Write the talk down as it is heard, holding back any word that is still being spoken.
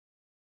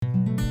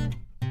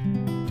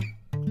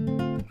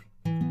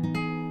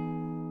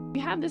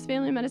have this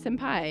family medicine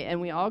pie and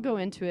we all go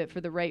into it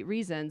for the right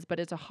reasons, but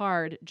it's a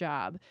hard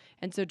job.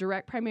 And so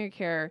direct primary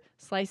care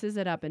slices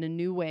it up in a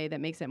new way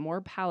that makes it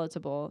more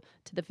palatable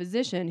to the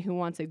physician who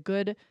wants a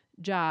good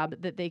job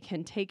that they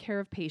can take care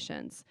of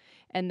patients,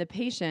 and the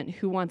patient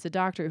who wants a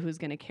doctor who's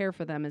going to care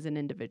for them as an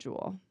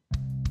individual.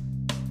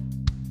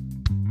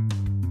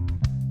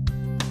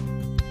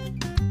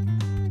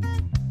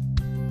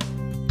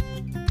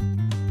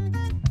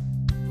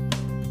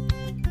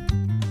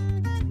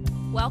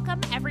 Welcome,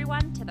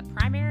 everyone, to the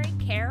Primary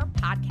Care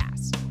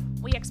Podcast.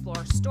 We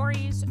explore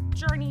stories,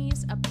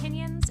 journeys,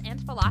 opinions,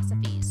 and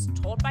philosophies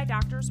told by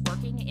doctors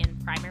working in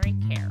primary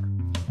care.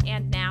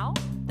 And now,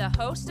 the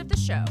host of the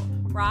show,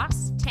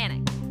 Ross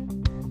Tannick.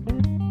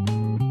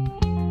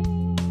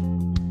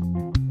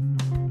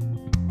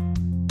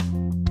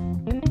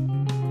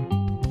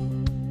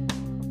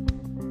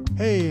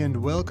 Hey,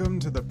 and welcome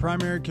to the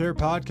Primary Care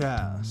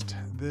Podcast.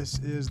 This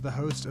is the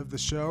host of the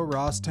show,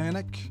 Ross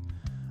Tannick.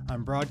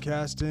 I'm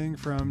broadcasting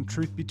from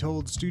Truth Be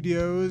Told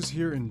Studios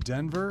here in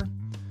Denver.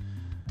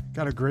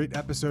 Got a great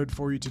episode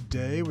for you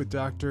today with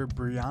Dr.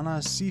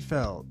 Brianna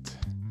Seefeld.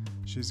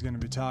 She's going to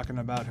be talking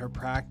about her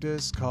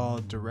practice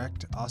called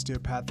Direct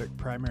Osteopathic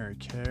Primary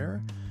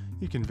Care.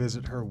 You can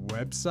visit her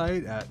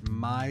website at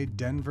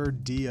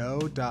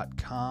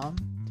mydenverdo.com.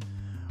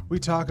 We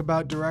talk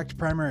about direct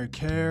primary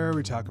care,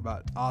 we talk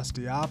about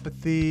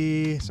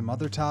osteopathy, some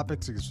other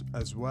topics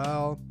as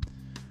well.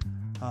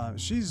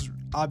 She's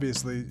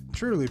obviously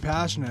truly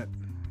passionate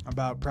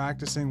about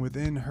practicing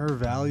within her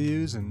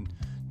values and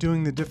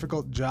doing the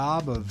difficult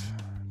job of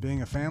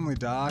being a family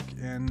doc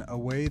in a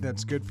way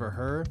that's good for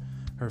her,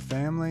 her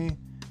family,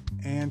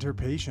 and her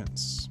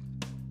patients.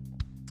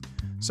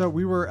 So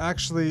we were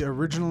actually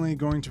originally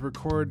going to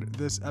record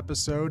this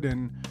episode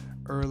in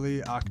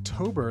early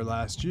October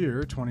last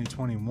year,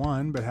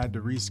 2021, but had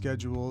to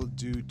reschedule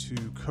due to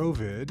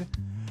COVID.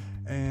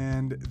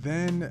 And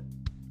then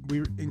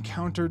we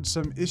encountered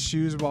some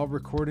issues while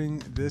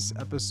recording this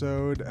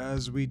episode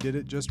as we did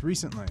it just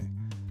recently.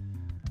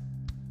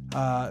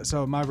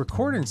 So my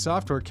recording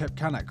software kept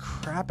kind of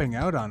crapping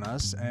out on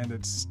us, and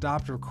it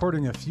stopped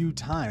recording a few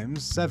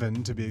times,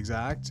 7 to be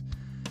exact,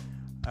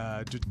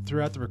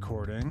 throughout the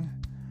recording.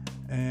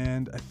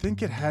 And I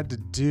think it had to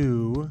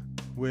do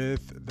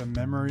with the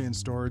memory and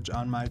storage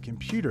on my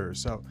computer.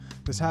 So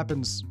this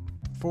happens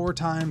 4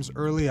 times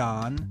early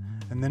on,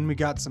 and then we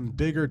got some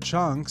bigger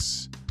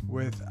chunks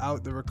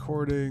without the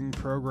recording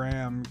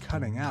program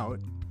cutting out.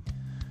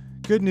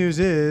 Good news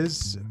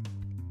is,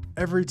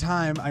 every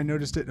time I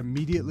noticed it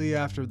immediately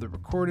after the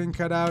recording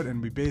cut out,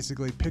 and we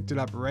basically picked it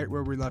up right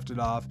where we left it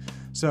off.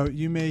 So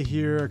you may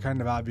hear a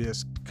kind of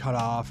obvious cut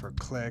off or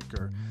click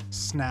or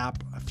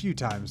snap a few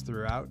times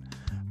throughout,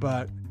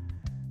 but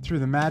through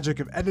the magic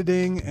of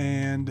editing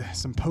and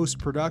some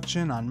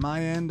post-production on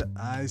my end,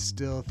 I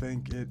still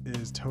think it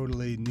is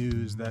totally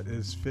news that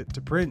is fit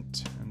to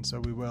print, and so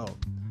we will.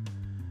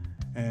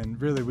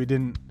 And really, we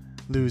didn't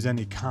lose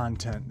any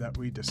content that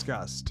we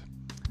discussed.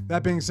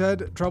 That being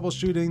said,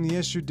 troubleshooting the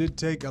issue did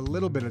take a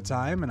little bit of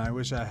time, and I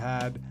wish I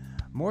had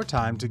more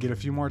time to get a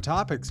few more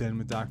topics in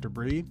with Dr.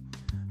 Bree.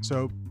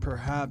 So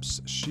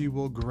perhaps she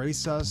will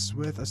grace us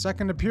with a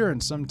second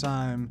appearance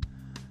sometime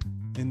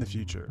in the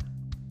future.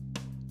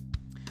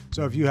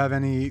 So if you have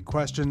any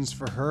questions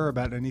for her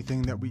about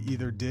anything that we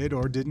either did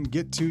or didn't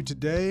get to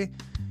today,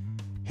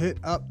 hit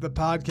up the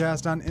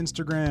podcast on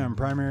Instagram,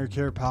 Primary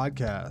Care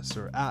Podcast,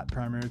 or at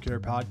Primary Care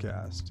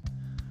Podcast.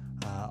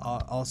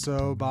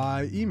 Also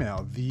by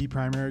email,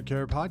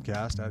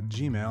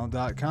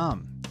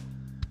 theprimarycarepodcast@gmail.com.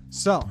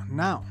 So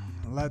now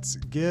let's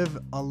give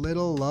a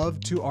little love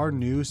to our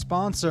new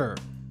sponsor,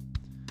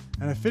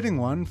 and a fitting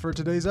one for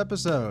today's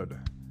episode.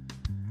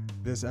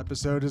 This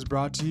episode is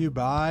brought to you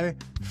by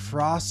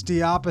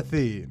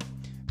Frosteopathy,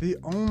 the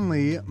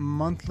only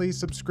monthly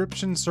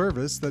subscription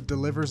service that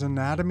delivers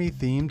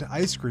anatomy-themed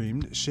ice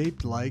cream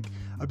shaped like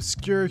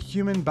obscure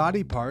human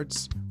body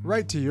parts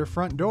right to your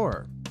front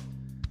door.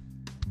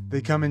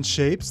 They come in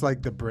shapes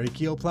like the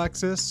brachial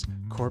plexus,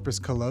 corpus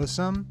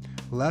callosum,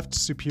 left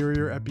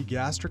superior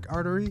epigastric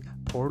artery,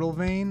 portal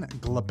vein,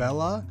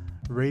 glabella,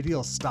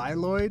 radial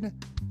styloid,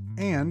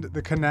 and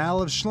the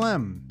canal of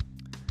Schlemm.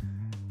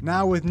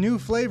 Now with new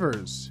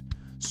flavors: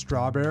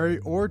 strawberry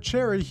or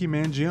cherry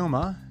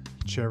hemangioma,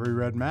 cherry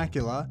red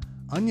macula,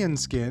 onion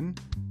skin,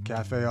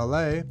 cafe au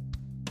lait,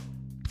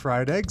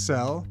 fried egg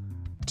cell,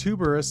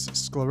 tuberous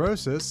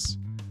sclerosis,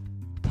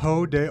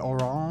 peau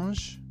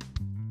d'orange,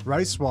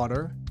 rice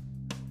water,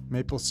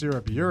 maple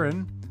syrup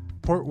urine,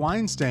 port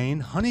wine stain,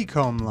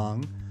 honeycomb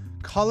lung,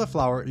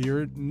 cauliflower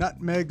ear,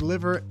 nutmeg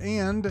liver,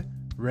 and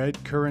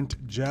red currant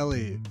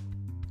jelly.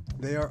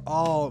 They are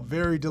all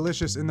very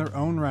delicious in their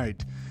own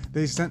right.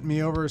 They sent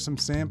me over some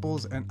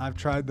samples and I've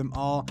tried them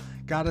all.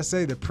 Gotta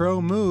say, the pro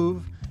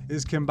move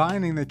is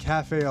combining the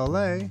cafe au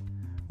lait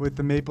with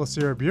the maple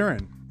syrup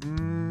urine.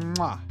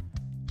 Mwah!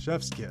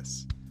 Chef's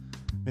kiss.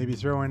 Maybe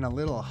throw in a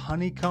little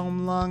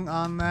honeycomb lung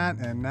on that,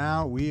 and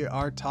now we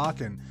are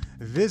talking.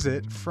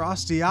 Visit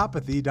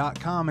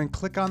frosteopathy.com and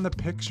click on the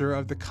picture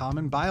of the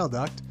common bile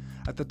duct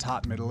at the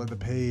top middle of the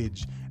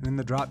page. And in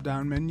the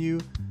drop-down menu,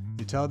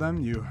 you tell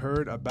them you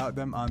heard about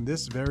them on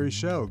this very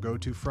show. Go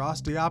to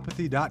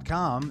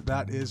frostyopathy.com.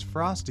 That is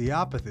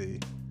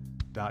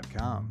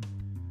frostyopathy.com.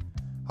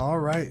 All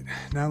right,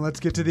 now let's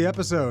get to the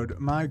episode.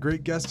 My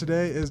great guest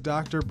today is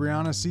Dr.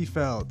 Brianna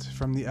Seefeld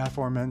from the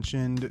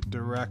aforementioned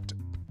Direct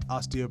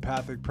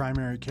Osteopathic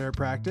Primary Care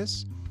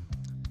Practice,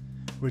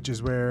 which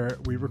is where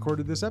we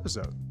recorded this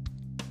episode.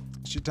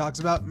 She talks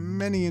about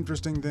many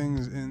interesting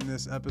things in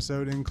this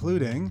episode,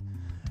 including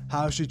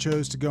how she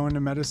chose to go into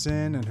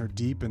medicine and her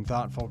deep and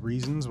thoughtful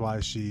reasons why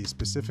she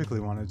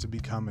specifically wanted to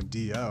become a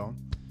DO.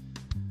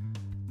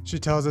 She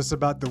tells us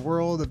about the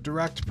world of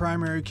direct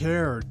primary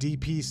care, or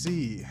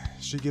DPC.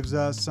 She gives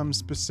us some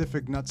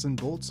specific nuts and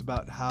bolts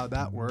about how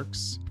that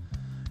works.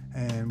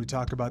 And we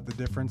talk about the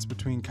difference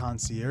between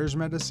concierge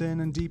medicine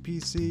and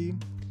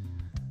DPC.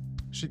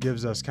 She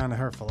gives us kind of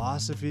her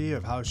philosophy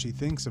of how she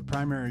thinks of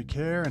primary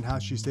care and how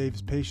she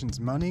saves patients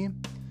money.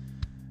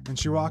 And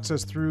she walks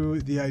us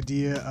through the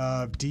idea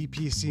of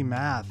DPC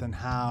math and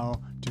how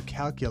to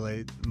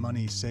calculate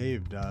money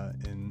saved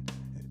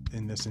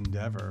in this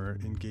endeavor,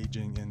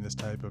 engaging in this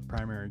type of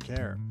primary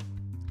care.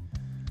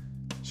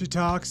 She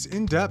talks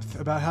in depth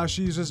about how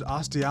she uses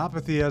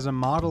osteopathy as a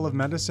model of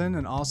medicine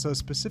and also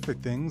specific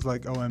things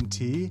like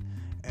OMT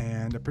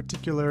and a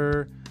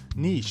particular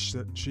niche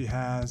that she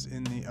has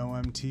in the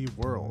OMT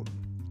world.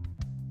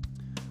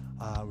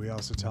 We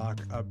also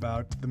talk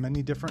about the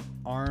many different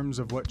arms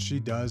of what she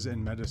does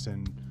in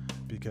medicine,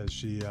 because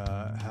she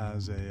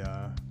has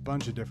a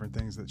bunch of different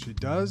things that she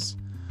does.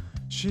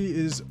 She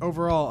is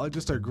overall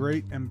just a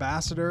great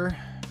ambassador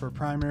for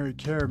primary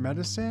care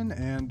medicine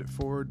and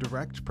for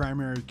direct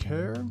primary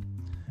care,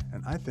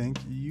 and I think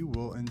you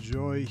will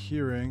enjoy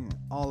hearing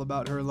all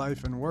about her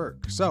life and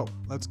work. So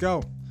let's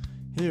go.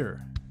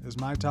 Here is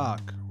my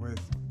talk with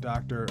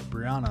Dr.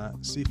 Brianna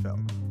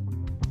Seefeld.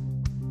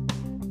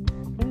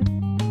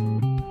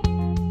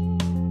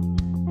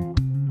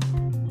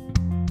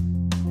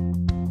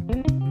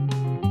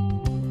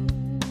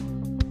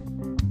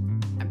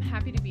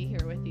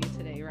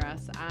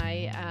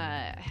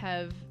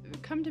 Have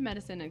come to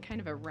medicine in kind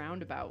of a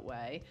roundabout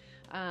way.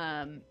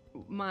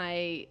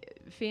 My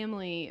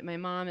family, my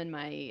mom and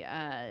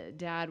my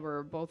dad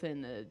were both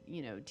in the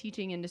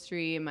teaching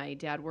industry. My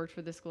dad worked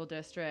for the school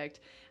district.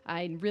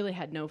 I really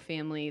had no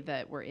family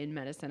that were in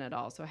medicine at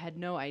all, so I had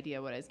no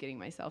idea what I was getting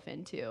myself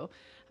into.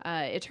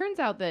 It turns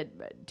out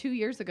that 2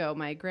 years ago,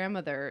 my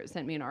grandmother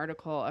sent me an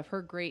article of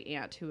her great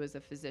aunt who was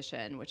a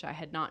physician, which I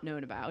had not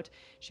known about.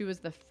 She was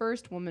the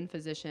first woman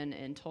physician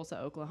in Tulsa,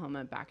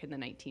 Oklahoma back in the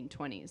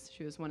 1920s.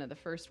 She was one of the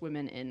first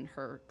women in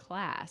her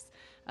class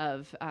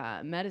of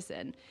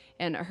medicine.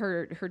 And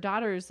her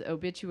daughter's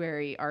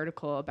obituary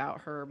article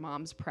about her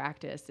mom's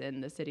practice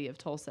in the city of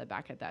Tulsa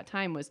back at that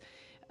time was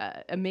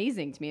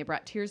amazing to me. It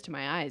brought tears to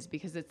my eyes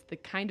because it's the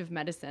kind of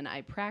medicine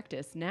I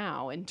practice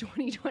now in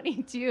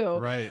 2022,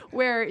 right,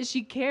 where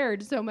she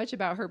cared so much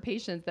about her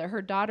patients that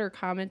her daughter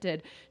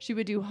commented she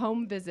would do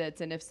home visits,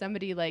 and if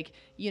somebody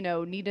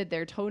needed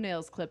their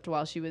toenails clipped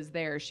while she was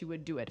there, she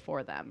would do it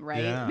for them,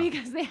 right? Yeah.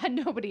 Because they had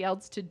nobody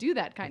else to do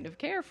that kind of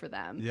care for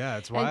them. Yeah,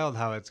 it's wild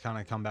how it's kind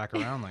of come back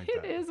around like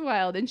that. It is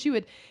wild. And she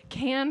would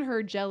can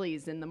her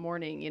jellies in the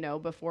morning,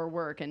 before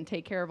work, and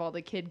take care of all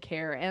the kid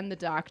care and the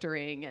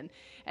doctoring. And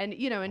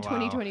in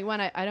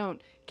 2021, I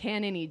don't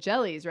can any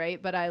jellies,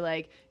 right? But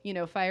I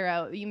fire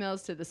out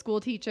emails to the school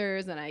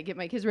teachers, and I get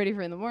my kids ready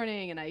for in the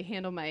morning, and I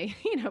handle my,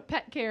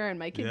 pet care and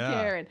my kid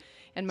care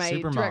and my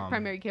Super direct mom.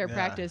 primary care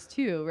practice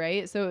too,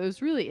 right? So it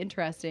was really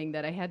interesting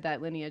that I had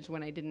that lineage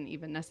when I didn't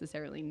even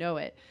necessarily know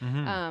it.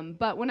 Mm-hmm.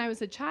 But when I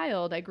was a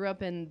child, I grew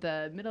up in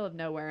the middle of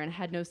nowhere and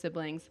had no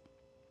siblings.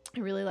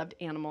 I really loved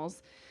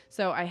animals.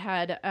 So I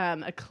had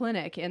a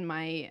clinic in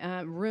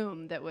my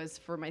room that was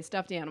for my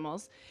stuffed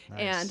animals.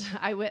 Nice. And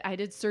I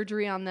did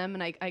surgery on them,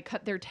 and I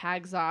cut their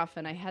tags off,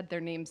 and I had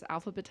their names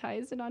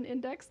alphabetized and on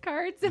index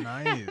cards.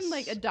 Nice.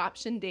 And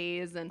adoption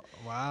days and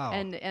wow.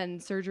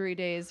 and surgery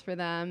days for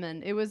them.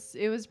 And it was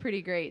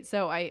pretty great.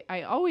 So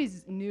I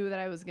always knew that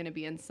I was going to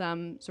be in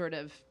some sort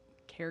of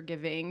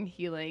caregiving,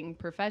 healing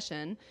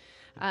profession.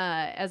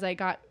 As I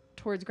got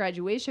towards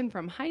graduation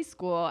from high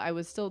school, I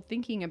was still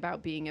thinking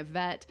about being a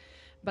vet,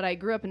 but I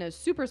grew up in a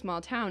super small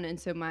town, and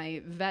so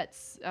my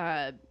vet's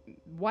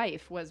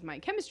wife was my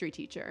chemistry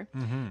teacher.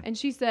 Mm-hmm. And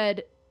she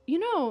said,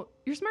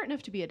 you're smart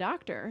enough to be a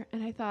doctor.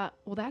 And I thought,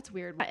 well, that's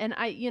weird. And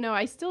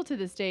I still to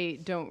this day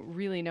don't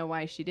really know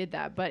why she did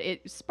that, but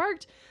it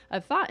sparked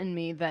a thought in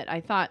me that I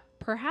thought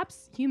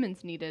perhaps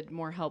humans needed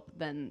more help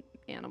than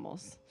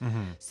animals.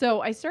 Mm-hmm.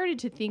 So I started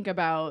to think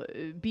about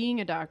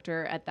being a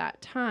doctor at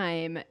that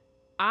time.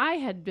 I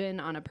had been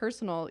on a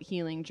personal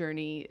healing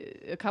journey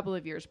a couple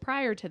of years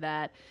prior to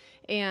that,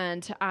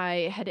 And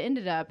I had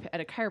ended up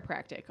at a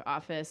chiropractic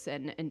office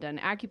and done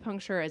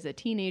acupuncture as a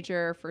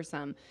teenager for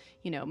some,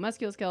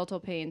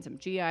 musculoskeletal pain, some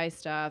GI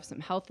stuff, some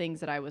health things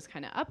that I was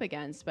kind of up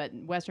against, but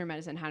Western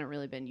medicine hadn't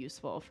really been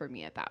useful for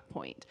me at that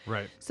point.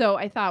 Right. So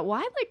I thought, well,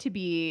 I'd like to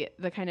be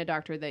the kind of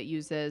doctor that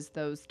uses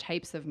those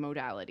types of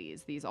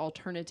modalities, these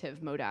alternative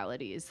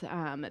modalities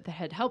that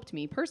had helped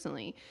me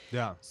personally.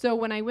 Yeah. So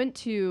when I went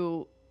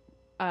to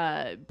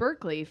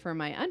Berkeley for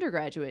my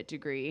undergraduate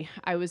degree,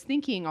 I was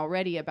thinking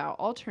already about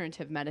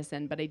alternative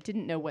medicine, but I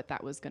didn't know what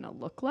that was going to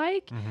look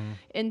like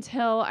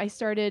until I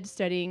started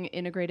studying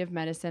integrative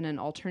medicine and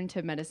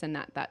alternative medicine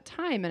at that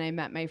time. And I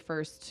met my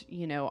first,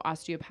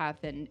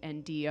 osteopath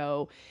and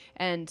DO.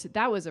 And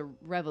that was a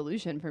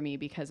revolution for me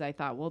because I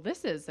thought, well,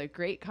 this is a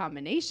great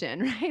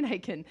combination, right? I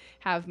can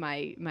have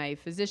my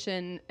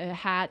physician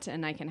hat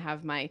and I can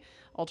have my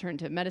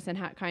alternative medicine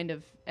hat kind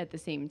of at the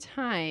same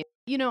time.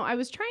 I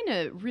was trying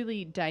to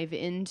really dive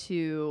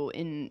into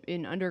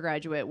in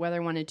undergraduate whether I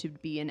wanted to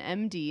be an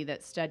MD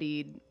that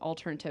studied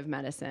alternative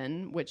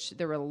medicine, which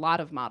there were a lot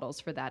of models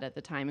for that at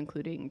the time,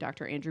 including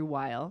Dr. Andrew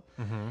Weil.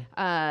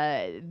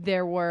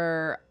 There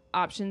were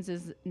options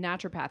as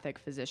naturopathic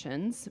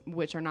physicians,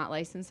 which are not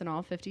licensed in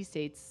all 50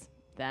 states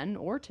then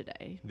or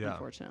today,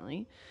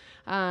 unfortunately.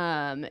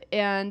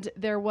 And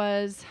there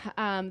was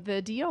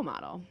the DO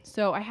model.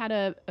 So I had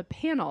a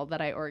panel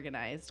that I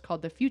organized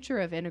called The Future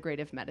of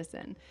Integrative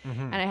Medicine.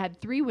 And I had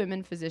 3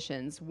 women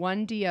physicians,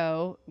 1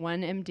 DO,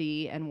 1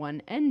 MD, and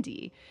 1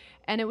 ND.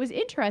 And it was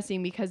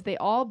interesting because they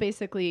all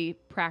basically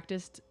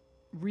practiced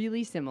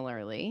really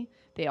similarly.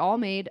 They all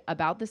made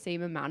about the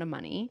same amount of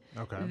money.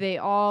 Okay. They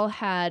all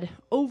had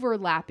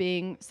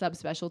overlapping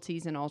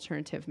subspecialties in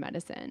alternative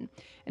medicine,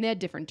 and they had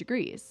different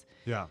degrees.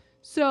 Yeah.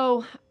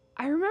 So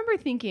I remember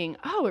thinking,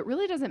 oh, it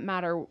really doesn't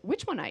matter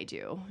which one I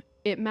do.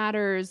 It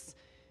matters,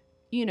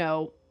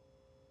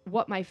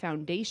 what my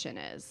foundation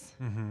is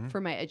for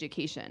my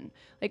education.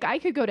 Like I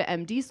could go to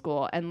MD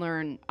school and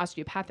learn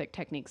osteopathic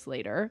techniques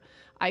later.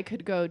 I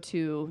could go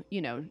to,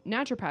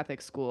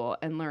 naturopathic school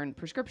and learn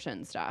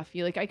prescription stuff.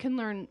 I can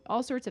learn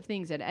all sorts of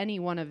things at any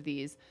one of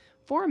these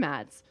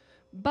formats,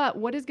 but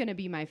what is going to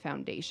be my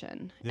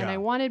foundation? Yeah. And I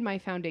wanted my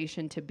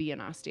foundation to be in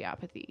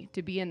osteopathy,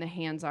 to be in the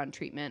hands-on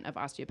treatment of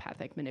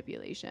osteopathic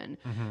manipulation,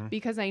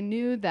 because I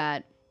knew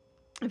that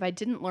if I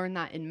didn't learn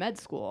that in med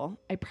school,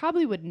 I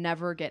probably would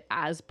never get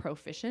as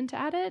proficient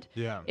at it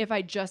if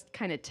I just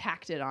kind of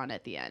tacked it on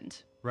at the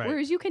end. Right.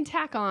 Whereas you can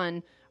tack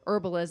on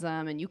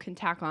herbalism and you can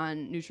tack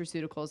on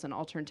nutraceuticals and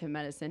alternative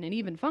medicine and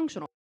even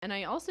functional. And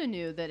I also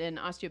knew that in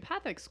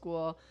osteopathic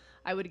school,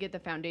 I would get the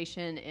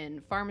foundation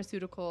in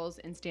pharmaceuticals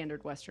and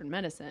standard Western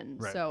medicine.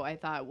 Right. So I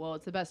thought, well,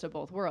 it's the best of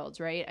both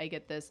worlds, right? I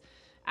get this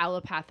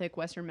allopathic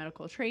Western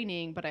medical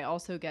training, but I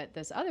also get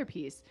this other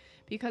piece.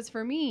 Because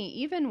for me,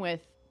 even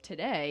with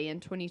today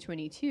in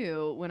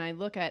 2022, when I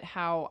look at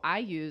how I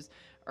use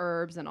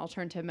herbs and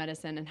alternative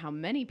medicine and how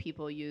many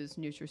people use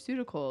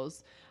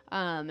nutraceuticals,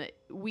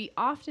 we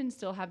often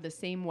still have the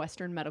same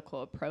Western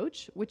medical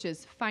approach, which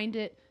is find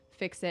it,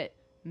 fix it,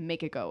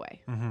 make it go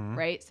away,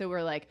 right? So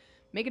we're like,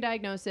 make a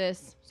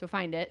diagnosis, so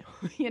find it,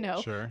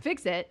 Sure.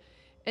 fix it.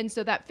 And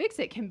so that fix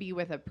it can be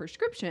with a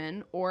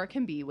prescription or it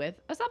can be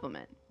with a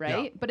supplement,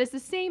 right? Yeah. But it's the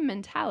same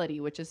mentality,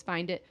 which is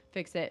find it,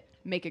 fix it,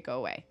 make it go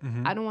away.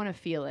 I don't want to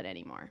feel it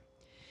anymore.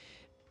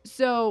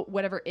 So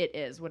whatever it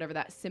is, whatever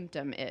that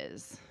symptom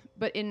is.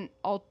 But in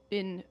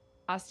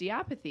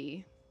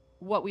osteopathy,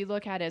 what we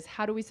look at is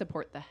how do we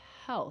support the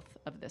health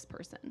of this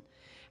person?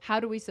 How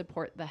do we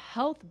support the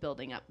health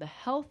building up, the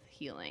health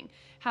healing?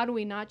 How do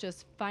we not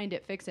just find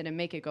it, fix it, and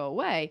make it go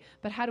away,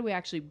 but how do we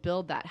actually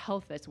build that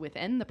health that's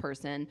within the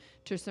person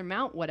to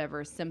surmount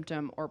whatever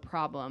symptom or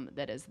problem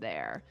that is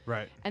there?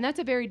 Right. And that's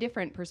a very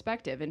different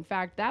perspective. In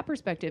fact, that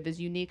perspective is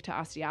unique to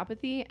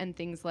osteopathy and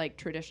things like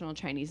traditional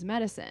Chinese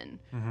medicine,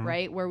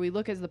 right? Where we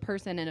look as the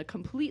person in a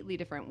completely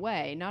different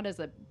way, not as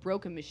a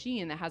broken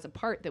machine that has a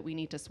part that we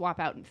need to swap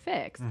out and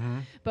fix,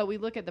 but we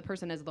look at the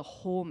person as the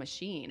whole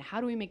machine.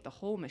 How do we make the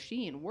whole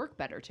machine work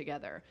better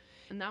together?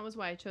 And that was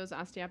why I chose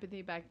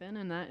osteopathy back then,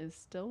 and that is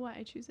still why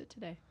I choose it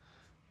today.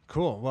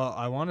 Cool. Well,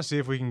 I want to see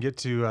if we can get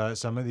to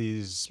some of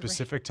these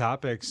specific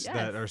topics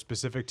that are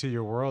specific to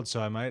your world.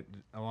 So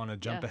I want to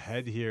jump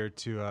ahead here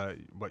to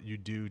what you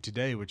do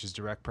today, which is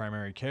direct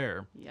primary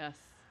care. Yes.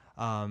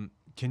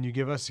 Can you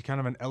give us kind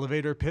of an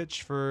elevator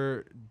pitch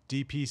for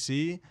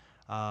DPC?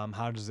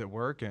 How does it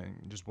work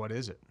and just what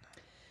is it?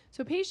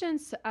 So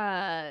patients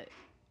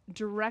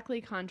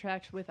directly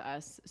contract with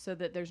us so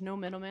that there's no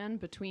middleman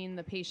between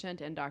the patient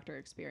and doctor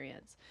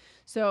experience.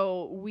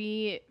 So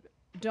we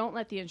don't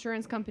let the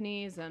insurance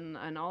companies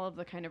and all of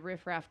the kind of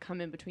riffraff come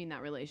in between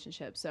that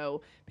relationship.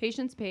 So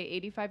patients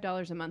pay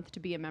 $85 a month to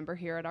be a member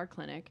here at our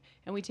clinic,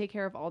 and we take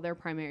care of all their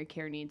primary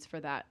care needs for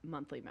that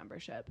monthly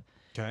membership.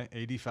 Okay,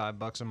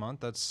 $85 a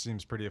month. That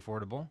seems pretty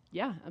affordable.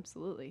 Yeah,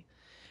 absolutely.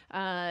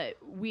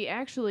 We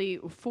actually,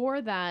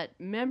 for that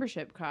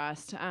membership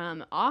cost,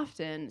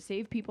 often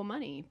save people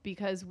money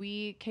because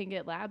we can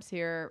get labs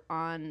here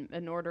on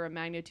an order of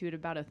magnitude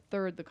about a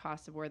third the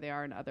cost of where they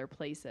are in other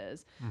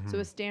places. So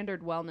a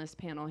standard wellness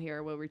panel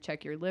here where we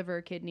check your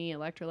liver, kidney,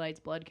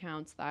 electrolytes, blood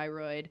counts,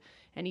 thyroid,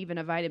 and even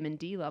a vitamin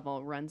D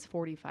level runs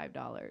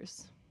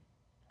 $45.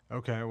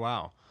 Okay,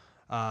 wow.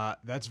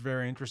 That's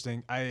very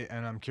interesting.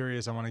 I'm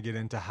curious. I want to get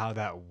into how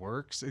that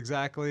works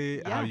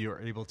exactly, how Yeah. you are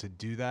able to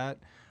do that,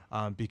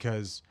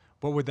 because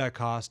what would that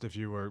cost if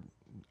you were,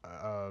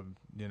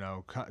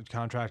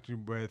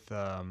 contracted with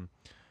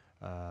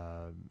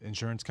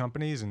insurance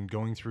companies and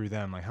going through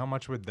them? Like, how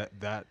much would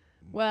that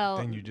Well,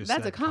 thing you just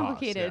that's said a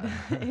complicated,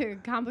 cost? Yeah.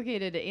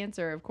 complicated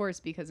answer, of course,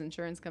 because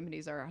insurance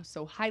companies are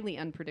so highly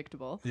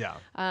unpredictable, Yeah.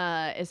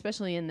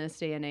 especially in this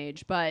day and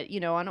age. But,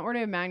 on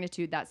order of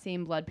magnitude, that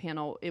same blood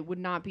panel, it would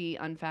not be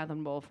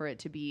unfathomable for it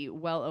to be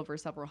well over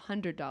several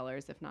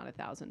 $100s, if not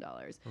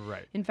 $1,000.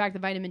 Right. In fact, the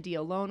vitamin D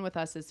alone with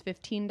us is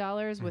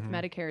 $15. With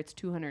Medicare, it's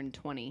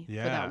 $220 for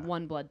Yeah. that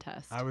one blood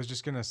test. I was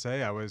just gonna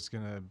say I was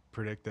gonna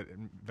predict that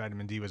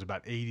vitamin D was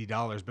about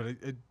 $80, but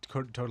it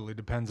totally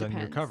depends on your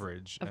Depends.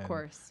 coverage, Of and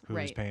course, who's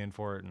right. paying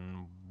for it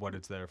and what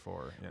it's there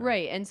for. Yeah.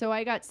 Right. And so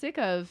I got sick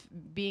of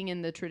being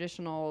in the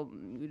traditional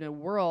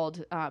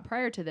world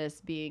prior to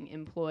this, being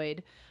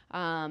employed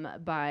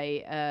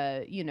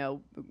by,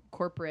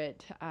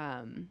 corporate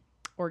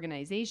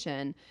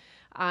organization.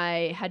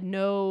 I had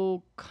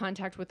no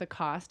contact with the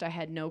cost. I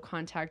had no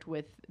contact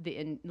with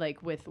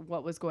with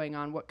what was going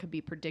on, what could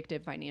be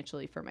predictive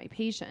financially for my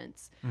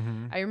patients.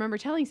 I remember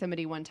telling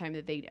somebody one time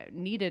that they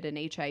needed an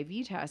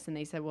HIV test, and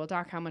they said, "Well,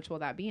 doc, how much will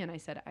that be?" And I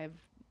said, "I have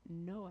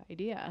no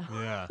idea."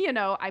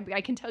 Yeah.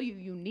 I can tell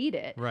you need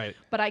it, Right.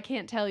 but I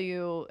can't tell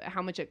you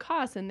how much it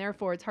costs, and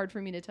therefore it's hard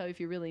for me to tell you if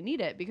you really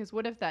need it, because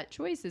what if that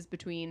choice is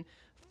between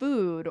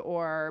food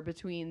or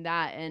between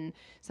that and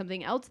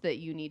something else that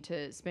you need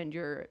to spend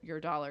your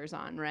dollars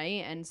on,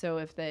 right? And so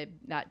if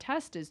that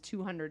test is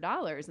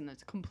 $200 and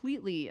that's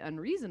completely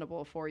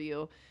unreasonable for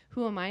you,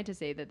 who am I to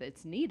say that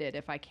it's needed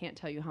if I can't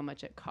tell you how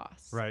much it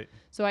costs? Right.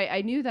 So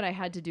I knew that I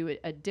had to do it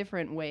a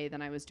different way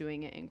than I was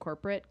doing it in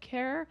corporate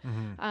care,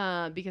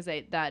 because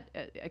that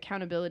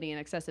accountability and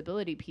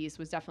accessibility piece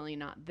was definitely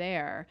not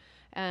there,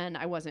 and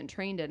I wasn't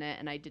trained in it,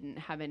 and I didn't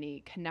have any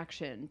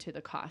connection to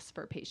the costs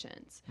for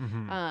patients.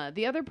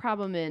 The other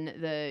problem in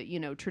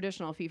the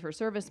traditional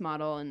fee-for-service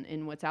model and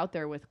in what's out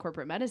there with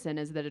corporate medicine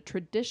is that a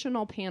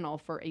traditional panel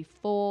for a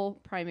full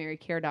primary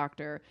care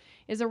doctor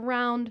is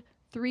around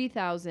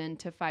 3,000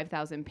 to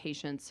 5,000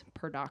 patients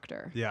per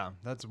doctor. Yeah.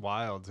 That's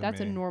wild to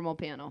That's me. a normal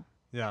panel.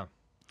 Yeah.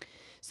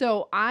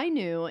 So I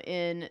knew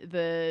in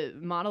the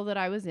model that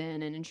I was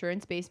in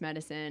insurance-based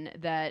medicine,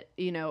 that,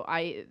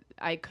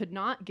 I could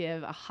not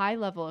give a high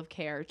level of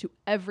care to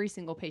every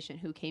single patient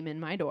who came in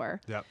my door,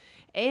 Yep.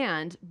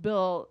 and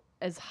bill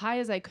as high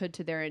as I could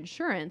to their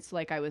insurance,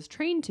 like I was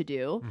trained to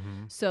do,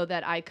 so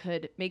that I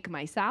could make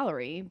my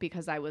salary,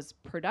 because I was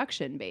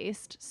production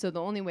based. So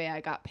the only way I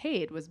got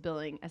paid was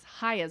billing as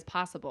high as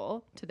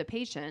possible to the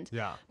patient,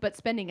 Yeah. but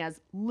spending as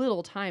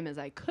little time as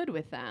I could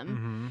with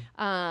them.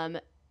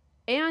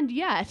 And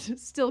yet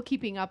still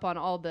keeping up on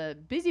all the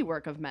busy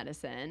work of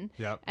medicine,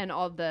 Yep. and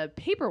all the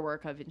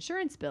paperwork of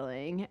insurance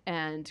billing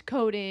and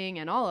coding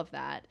and all of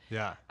that.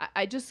 Yeah.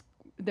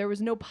 There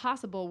was no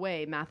possible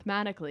way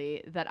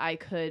mathematically that I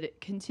could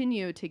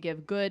continue to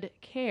give good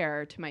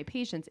care to my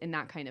patients in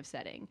that kind of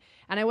setting.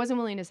 And I wasn't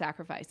willing to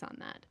sacrifice on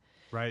that.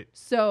 Right.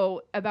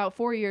 So about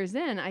 4 years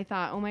in, I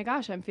thought, oh my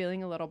gosh, I'm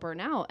feeling a little burnt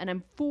out. And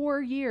I'm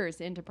 4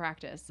 years into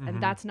practice,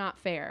 and that's not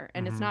fair.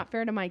 And it's not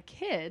fair to my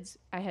kids.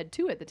 I had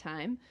 2 at the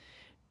time.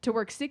 To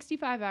work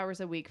 65 hours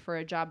a week for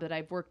a job that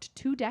I've worked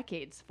 2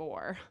 decades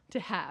for to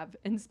have,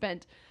 and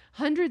spent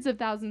hundreds of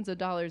thousands of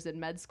dollars in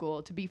med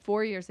school to be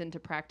 4 years into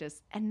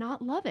practice and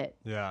not love it.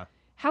 Yeah.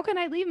 How can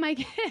I leave my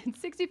kids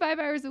 65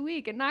 hours a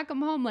week and not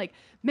come home like,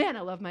 man,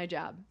 I love my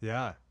job?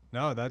 Yeah.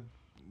 No, that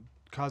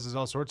causes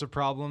all sorts of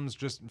problems,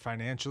 just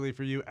financially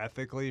for you,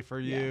 ethically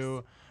for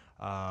you,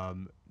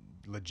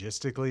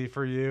 logistically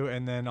for you,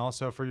 and then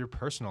also for your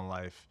personal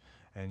life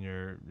and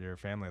your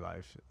family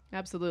life.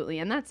 Absolutely.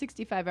 And that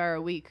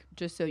 65-hour week,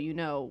 just so you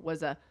know,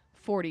 was a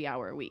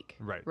 40-hour week.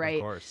 Right.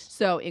 Of course.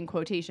 So in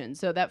quotation.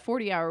 So that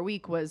 40-hour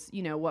week was,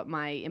 what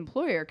my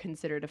employer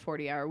considered a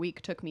 40-hour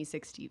week, took me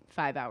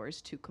 65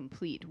 hours to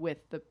complete,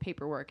 with the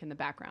paperwork and the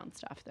background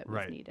stuff that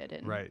was needed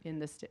in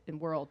this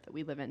world that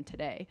we live in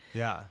today.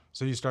 Yeah.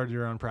 So you started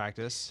your own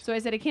practice. So I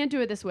said, I can't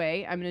do it this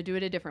way. I'm going to do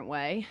it a different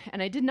way.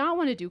 And I did not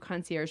want to do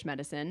concierge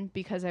medicine,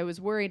 because I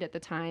was worried at the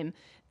time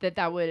that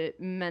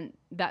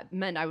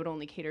meant I would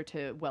only cater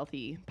to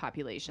wealthy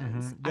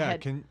populations.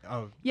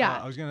 Yeah.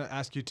 I was going to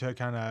ask you to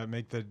kind of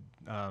make the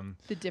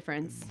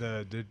difference.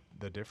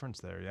 The difference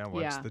there. Yeah.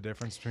 What's the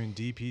difference between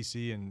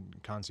DPC and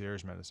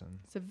concierge medicine?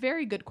 It's a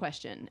very good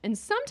question. And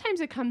sometimes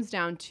it comes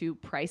down to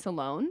price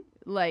alone.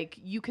 like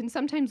you can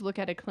sometimes look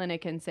at a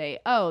clinic and say,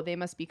 oh, they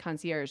must be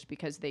concierge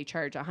because they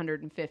charge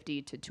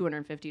 $150 to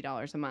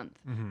 $250 a month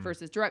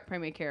versus direct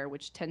primary care,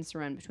 which tends to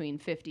run between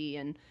 $50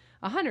 and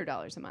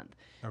 $100 a month.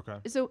 Okay.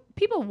 So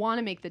people want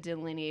to make the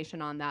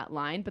delineation on that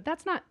line, but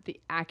that's not the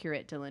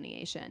accurate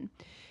delineation.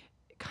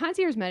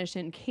 Concierge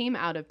medicine came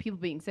out of people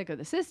being sick of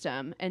the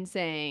system and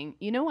saying,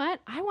 you know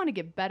what? I want to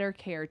give better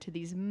care to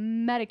these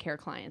Medicare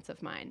clients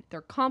of mine.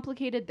 They're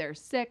complicated. They're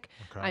sick.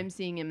 Okay. I'm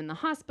seeing them in the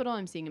hospital.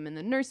 I'm seeing them in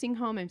the nursing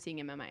home. I'm seeing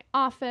them in my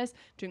office,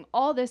 doing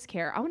all this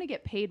care. I want to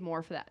get paid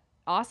more for that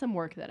awesome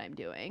work that I'm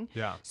doing.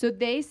 Yeah. So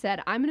they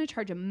said, I'm going to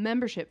charge a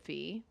membership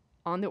fee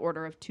on the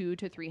order of $200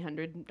 to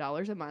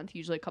 $300 a month,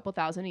 usually a couple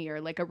thousand a year,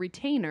 like a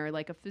retainer,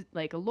 like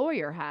a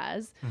lawyer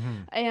has.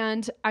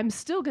 And I'm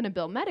still going to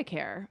bill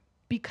Medicare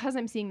because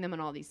I'm seeing them in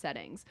all these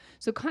settings.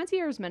 So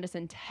concierge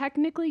medicine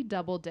technically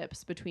double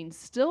dips between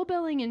still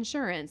billing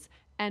insurance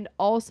and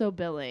also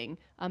billing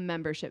a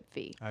membership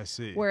fee. I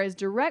see. Whereas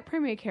direct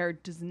primary care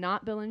does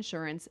not bill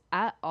insurance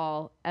at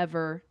all,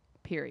 ever,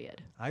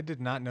 period. I did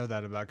not know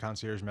that about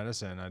concierge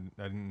medicine. I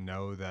didn't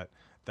know that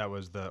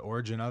was the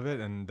origin of it,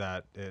 and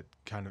that it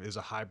kind of is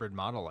a hybrid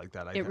model like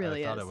that. It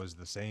really I thought is. it was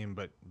the same,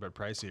 but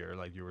pricier,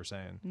 like you were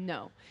saying.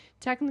 No,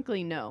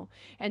 technically no.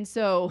 And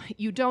so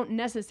you don't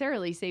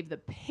necessarily save the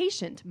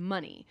patient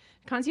money.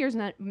 Concierge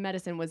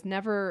medicine was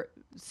never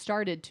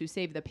started to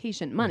save the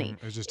patient money.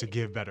 It was just to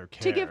give better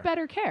care. To give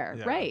better care,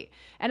 Yeah. right.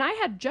 And I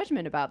had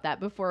judgment about that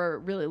before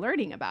really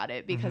learning about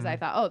it because I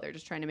thought, oh, they're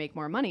just trying to make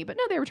more money. But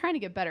no, they were trying to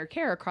give better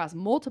care across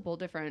multiple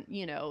different,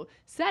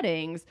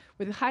 settings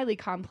with highly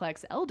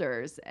complex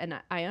elders. And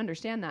I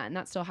understand that. And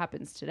that still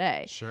happens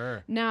today.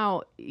 Sure.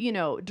 Now,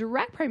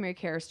 direct primary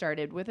care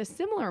started with a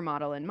similar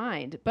model in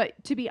mind.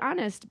 But to be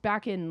honest,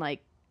 back in I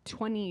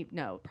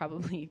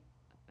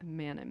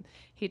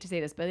hate to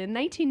say this, but in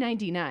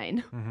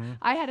 1999,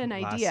 I had an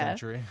Last idea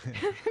century.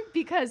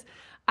 because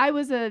I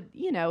was a,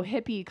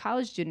 hippie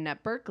college student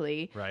at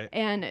Berkeley, Right.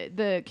 and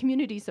the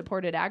community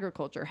supported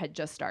agriculture had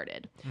just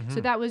started.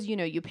 So that was,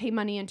 you pay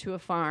money into a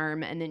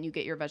farm and then you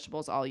get your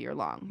vegetables all year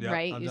long, Yep,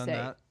 right? I've You done say,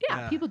 that.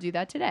 yeah, people do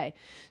that today.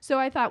 So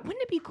I thought,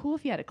 wouldn't it be cool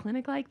if you had a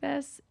clinic like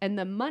this? And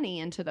the money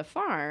into the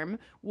farm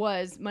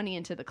was money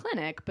into the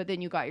clinic, but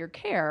then you got your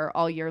care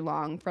all year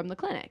long from the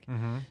clinic.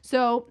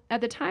 So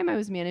at the time I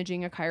was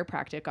managing a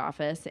chiropractic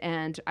office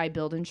and I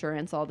billed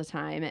insurance all the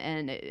time.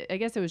 And I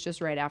guess it was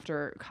just right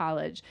after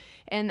college.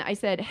 And I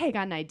said, hey, I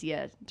got an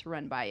idea to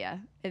run by you.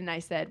 And I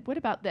said, what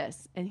about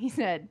this? And he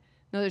said,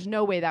 no, there's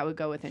no way that would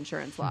go with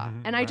insurance law.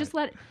 And I just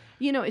let,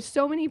 it's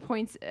so many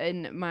points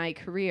in my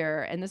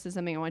career, and this is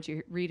something I want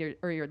your reader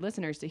or your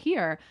listeners to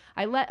hear.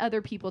 I let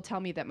other people tell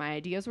me that my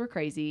ideas were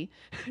crazy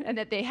and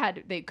that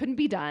they couldn't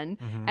be done.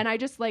 And I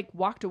just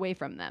walked away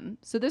from them.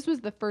 So this was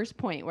the first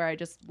point where I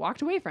just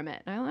walked away from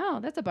it. And I thought, oh,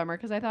 that's a bummer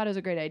because I thought it was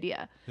a great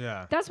idea.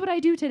 Yeah. That's what I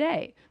do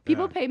today.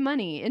 People Yeah. pay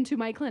money into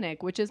my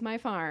clinic, which is my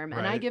farm,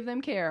 and I Right. give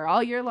them care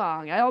all year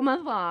long, all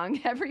month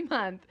long, every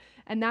month.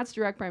 And that's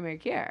direct primary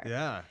care.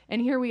 Yeah.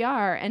 And here we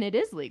are, and it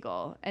is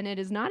legal, and it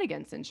is not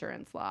against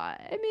insurance law.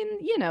 I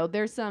mean,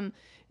 there's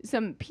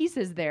some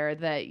pieces there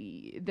that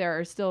there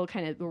are still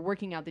we're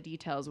working out the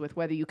details with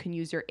whether you can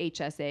use your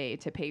HSA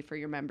to pay for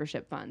your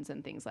membership funds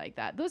and things like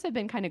that. Those have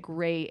been kind of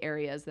gray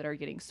areas that are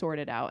getting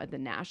sorted out at the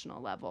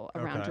national level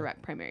around Okay.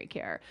 direct primary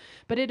care.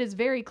 But it is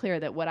very clear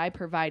that what I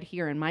provide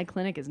here in my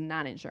clinic is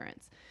not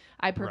insurance.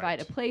 I provide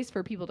Right. a place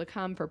for people to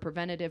come for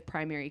preventative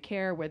primary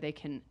care where they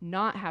can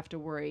not have to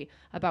worry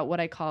about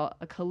what I call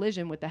a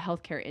collision with the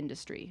healthcare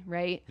industry,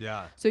 right?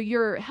 Yeah. So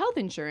your health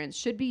insurance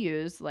should be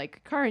used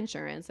like car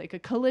insurance, like a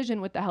collision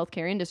with the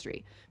healthcare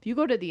industry. If you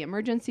go to the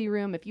emergency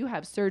room, if you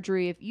have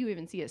surgery, if you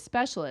even see a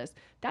specialist,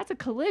 that's a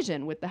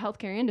collision with the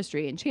healthcare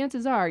industry. And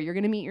chances are you're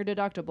going to meet your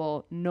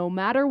deductible no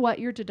matter what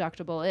your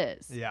deductible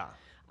is. Yeah.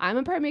 I'm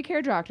a primary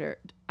care doctor.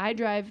 I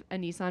drive a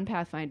Nissan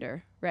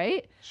Pathfinder,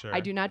 right? Sure. I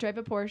do not drive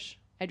a Porsche.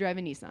 I drive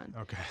a Nissan.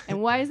 Okay.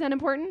 And why is that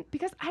important?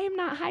 Because I am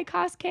not high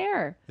cost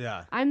care.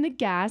 Yeah. I'm the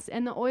gas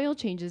and the oil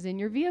changes in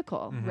your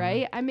vehicle,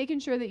 right? I'm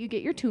making sure that you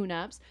get your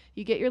tune-ups,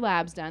 you get your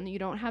labs done, that you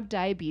don't have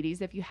diabetes.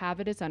 If you have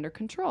it, it's under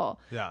control.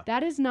 Yeah.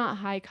 That is not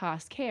high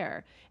cost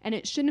care. And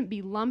it shouldn't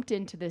be lumped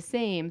into the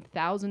same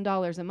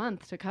 $1,000 a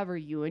month to cover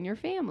you and your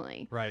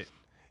family. Right.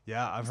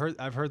 Yeah, I've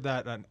heard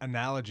that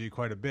analogy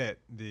quite a bit.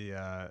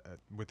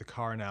 With the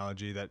car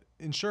analogy, that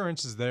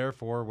insurance is there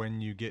for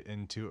when you get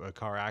into a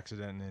car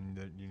accident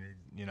and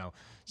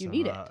you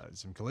need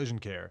some collision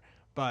care,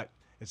 but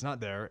it's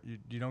not there.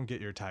 You don't get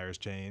your tires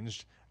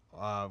changed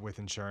with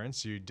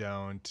insurance. You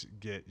don't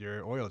get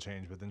your oil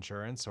changed with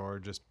insurance, or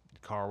just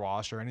car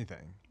wash or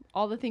anything.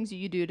 All the things that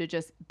you do to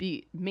just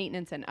be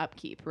maintenance and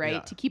upkeep, right? Yeah.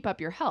 To keep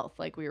up your health,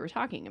 like we were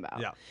talking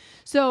about. Yeah.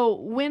 So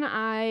when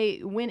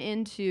I went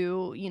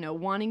into,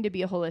 wanting to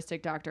be a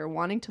holistic doctor,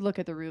 wanting to look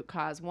at the root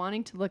cause,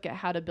 wanting to look at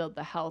how to build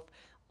the health,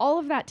 all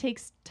of that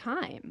takes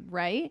time,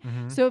 right?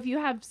 So if you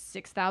have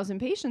 6,000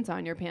 patients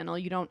on your panel,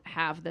 you don't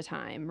have the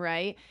time,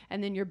 right?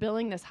 And then you're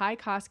billing this high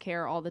cost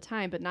care all the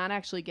time, but not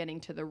actually getting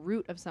to the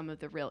root of some of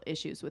the real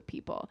issues with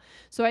people.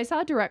 So I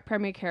saw direct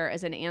primary care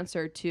as an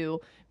answer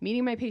to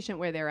meeting my patient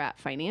where they're at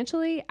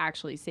financially,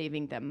 actually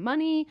saving them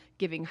money,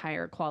 giving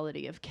higher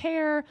quality of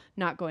care,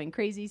 not going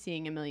crazy,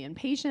 seeing a million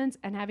patients,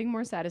 and having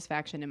more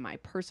satisfaction in my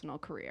personal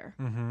career.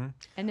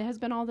 And it has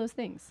been all those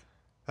things.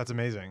 That's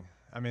amazing.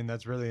 I mean,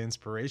 that's really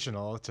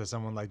inspirational to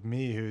someone like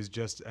me who's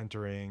just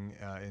entering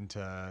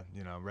into,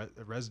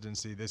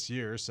 residency this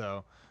year.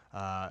 So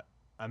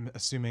I'm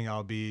assuming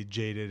I'll be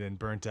jaded and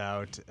burnt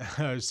out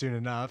soon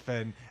enough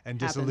and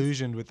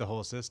disillusioned with the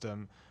whole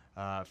system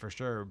for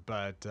sure.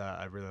 But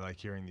I really like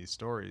hearing these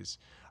stories.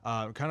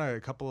 Kind of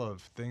a couple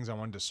of things I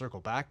wanted to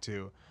circle back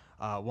to.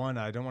 One,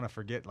 I don't want to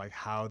forget like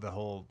how the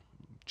whole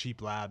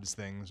cheap labs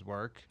things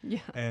work. Yeah.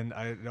 And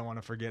I don't want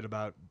to forget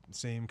about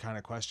same kind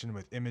of question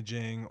with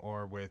imaging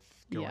or with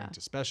going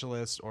to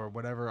specialists or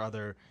whatever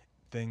other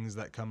things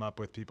that come up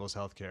with people's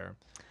healthcare.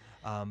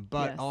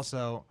 But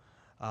also,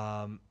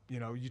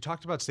 you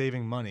talked about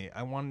saving money.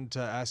 I wanted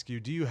to ask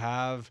you, do you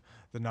have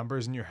the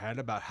numbers in your head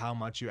about how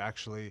much you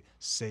actually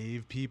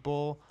save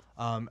people?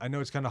 I know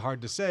it's kind of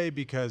hard to say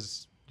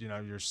because,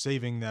 you're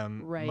saving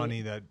them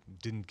money that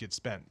didn't get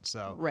spent.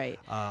 So,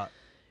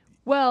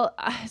 Well,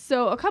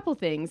 so a couple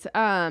things.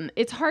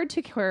 It's hard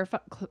to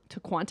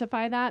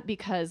quantify that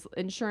because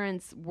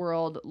insurance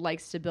world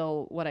likes to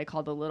bill what I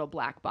call the little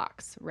black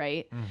box,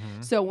 right?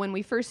 So when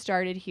we first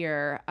started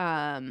here,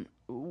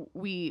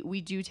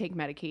 we do take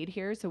Medicaid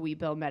here. So we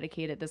bill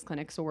Medicaid at this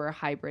clinic. So we're a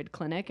hybrid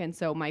clinic. And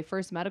so my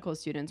first medical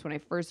students, when I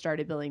first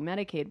started billing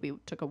Medicaid, we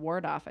took a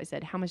ward off. I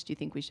said, how much do you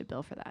think we should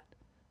bill for that?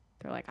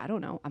 They're like, I don't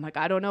know. I'm like,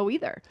 I don't know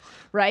either,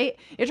 right?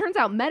 It turns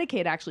out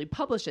Medicaid actually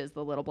publishes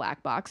the little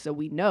black box, so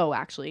we know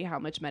actually how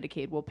much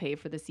Medicaid will pay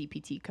for the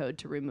CPT code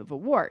to remove a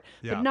wart.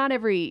 Yeah.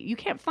 But you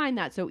can't find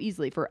that so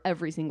easily for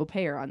every single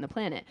payer on the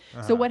planet.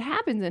 So what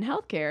happens in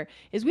healthcare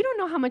is we don't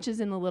know how much is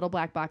in the little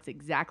black box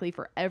exactly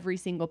for every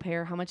single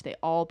payer, how much they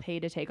all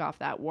pay to take off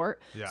that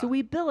wart. Yeah. So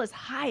we bill as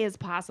high as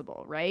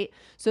possible, right?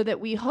 So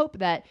that we hope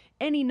that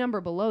any number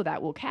below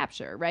that will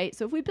capture, right?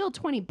 So if we bill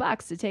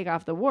 $20 to take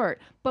off the wart,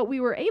 but we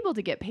were able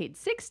to get paid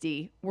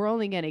 60, we're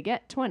only going to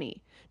get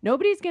 20.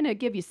 Nobody's going to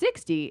give you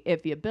 60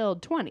 if you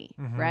build 20,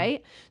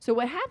 right? So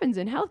what happens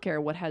in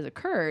healthcare, what has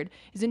occurred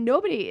is the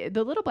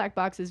little black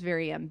box is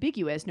very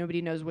ambiguous.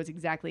 Nobody knows what's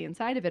exactly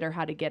inside of it or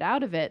how to get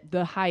out of it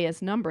the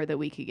highest number that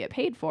we could get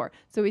paid for.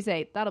 So we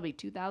say, that'll be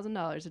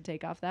 $2,000 to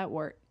take off that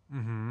wart.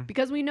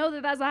 Because we know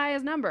that that's the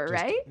highest number,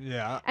 right?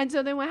 Yeah. And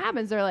so then what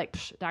happens? They're like,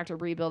 Dr.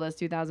 Bree billed us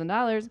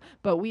 $2,000,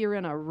 but we are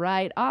going to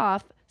write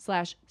off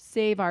 /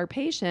 save our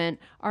patient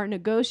our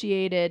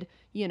negotiated,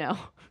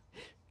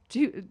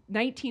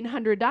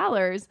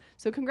 $1,900.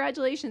 So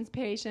congratulations,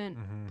 patient.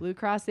 Blue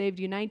Cross saved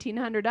you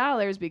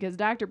 $1,900 because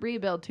Dr. Bree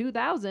billed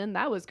 $2,000.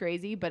 That was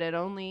crazy, but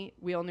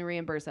we only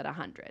reimburse at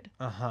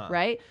 $100.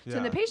 Right? Yeah. So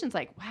then the patient's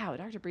like, wow,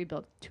 Dr. Bree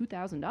billed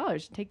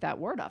 $2,000 to take that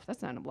wart off.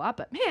 That's not a lot,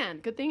 but man,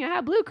 good thing I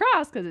had Blue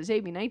Cross because it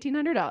saved me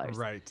 $1,900.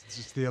 Right. It's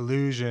just the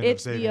illusion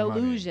It's of saving the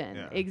illusion. money.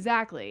 Yeah.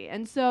 Exactly.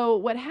 And so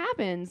what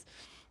happens,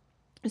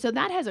 so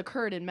that has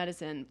occurred in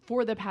medicine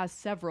for the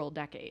past several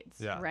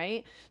decades,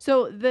 right?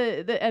 So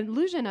the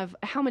illusion of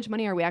how much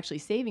money are we actually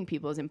saving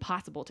people is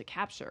impossible to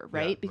capture,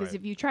 right? Yeah, because right.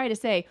 if you try to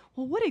say,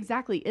 well, what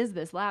exactly is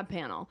this lab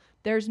panel?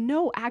 There's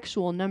no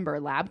actual number.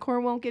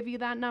 LabCorp won't give you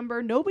that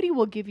number. Nobody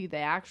will give you the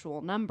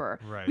actual number.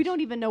 Right. We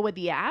don't even know what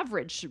the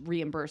average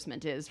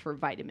reimbursement is for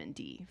vitamin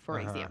D, for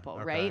example,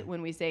 right?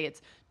 When we say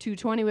it's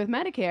 $220 with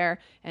Medicare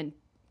and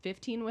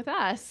 $15 with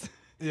us.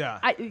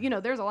 Yeah.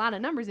 There's a lot of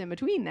numbers in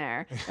between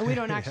there, and we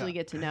don't actually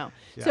get to know.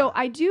 Yeah. So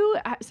I do.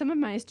 Some of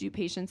my astute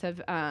patients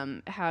have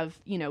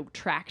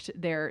tracked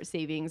their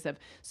savings of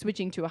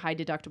switching to a high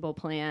deductible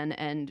plan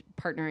and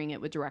partnering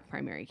it with direct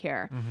primary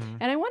care.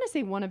 And I want to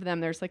say one of them.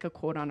 There's like a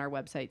quote on our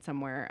website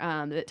somewhere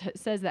that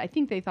says that I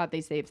think they thought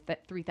they saved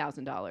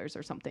 $3,000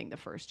 or something the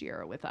first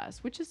year with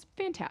us, which is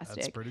fantastic.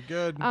 That's pretty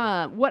good.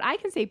 What I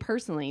can say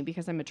personally,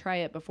 because I'm a try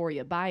it before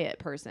you buy it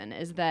person,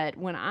 is that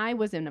when I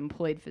was an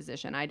employed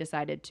physician, I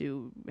decided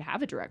to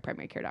have a direct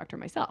primary care doctor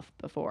myself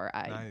before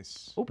I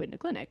opened a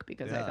clinic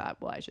because I thought,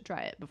 well, I should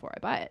try it before I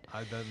buy it.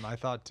 That's my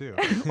thought too.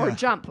 Or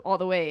jump all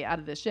the way out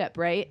of the ship,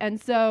 right? And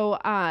so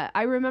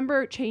I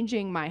remember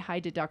changing my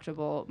high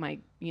deductible, my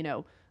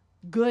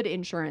good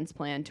insurance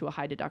plan to a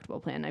high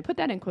deductible plan. And I put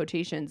that in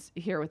quotations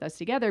here with us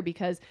together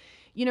because,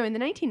 in the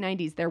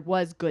 1990s, there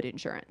was good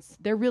insurance.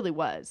 There really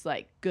was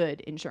like good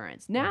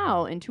insurance.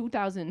 Now in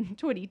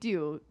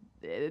 2022,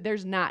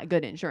 there's not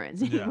good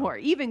insurance anymore.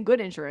 Yeah. Even good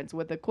insurance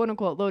with the quote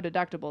unquote low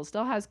deductible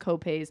still has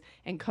co-pays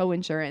and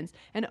co-insurance.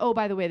 And oh,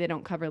 by the way, they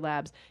don't cover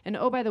labs. And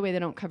oh, by the way, they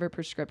don't cover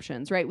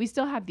prescriptions, right? We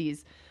still have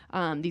these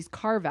these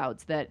carve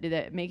outs that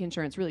make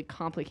insurance really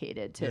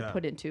complicated to Yeah.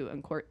 put into,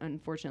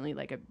 unfortunately,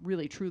 like a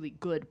really truly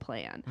good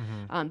plan.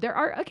 Mm-hmm. There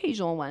are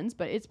occasional ones,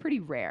 but it's pretty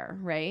rare,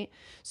 right?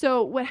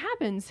 So what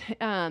happens,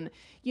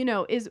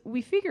 is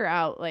we figure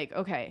out like,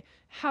 okay,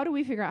 how do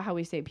we figure out how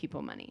we save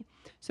people money?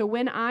 So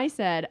when I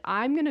said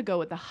I'm going to go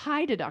with the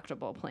high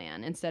deductible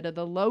plan instead of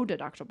the low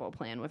deductible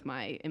plan with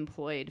my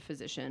employed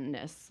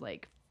physicianness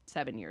like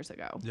 7 years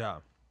ago, Yeah.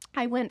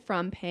 I went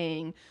from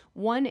paying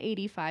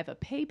 $185 a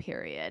pay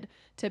period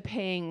to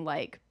paying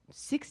like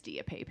 $60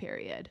 a pay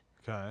period.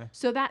 Okay.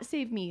 So that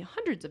saved me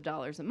hundreds of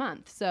dollars a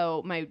month.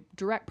 So my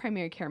direct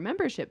primary care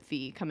membership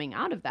fee coming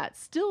out of that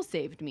still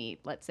saved me,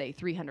 let's say,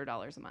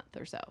 $300 a month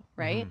or so,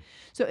 right?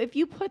 So if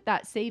you put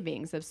that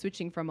savings of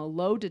switching from a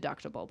low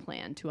deductible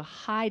plan to a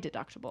high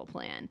deductible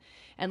plan,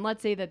 and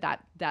let's say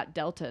that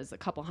delta is a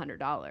couple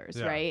 $100,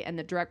 Yeah. right? And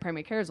the direct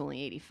primary care is only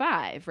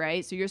 $85,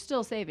 right? So you're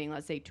still saving,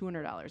 let's say,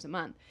 $200 a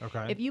month.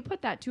 Okay. If you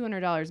put that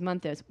 $200 a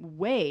month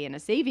away in a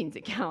savings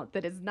account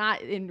that is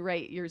not in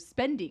your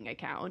spending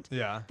account,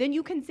 Yeah. then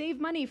you can save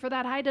money for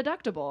that high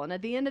deductible. And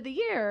at the end of the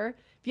year,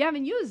 if you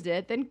haven't used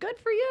it, then good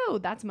for you.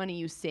 That's money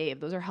you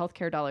saved. Those are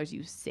healthcare dollars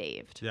you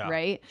saved, Yeah,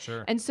 right?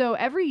 sure. And so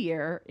every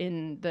year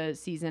in the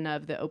season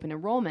of the open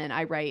enrollment,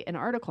 I write an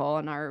article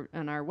on our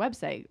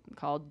website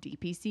called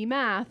DPC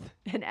Math.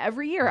 And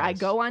every year I Nice.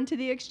 go onto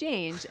the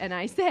exchange and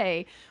I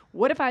say,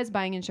 what if I was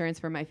buying insurance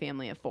for my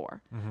family of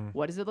 4?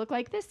 What does it look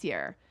like this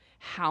year?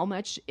 How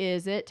much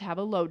is it to have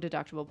a low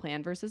deductible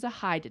plan versus a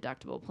high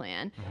deductible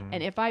plan?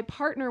 And if I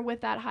partner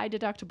with that high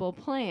deductible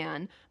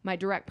plan, my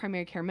direct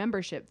primary care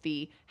membership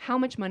fee, how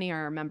much money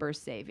are our members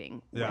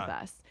saving with Yeah.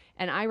 us?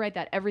 And I write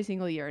that every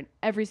single year, and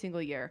every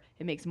single year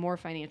it makes more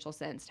financial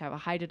sense to have a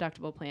high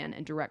deductible plan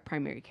and direct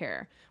primary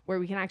care where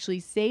we can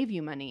actually save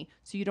you money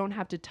so you don't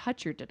have to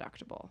touch your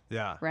deductible.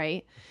 Yeah.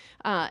 Right?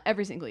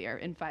 Every single year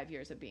in 5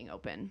 years of being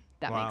open.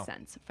 That Wow. makes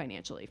sense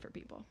financially for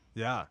people.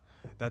 Yeah,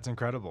 that's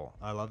incredible.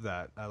 I love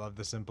that. I love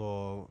the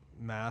simple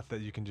math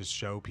that you can just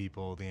show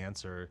people the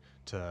answer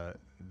to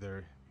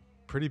their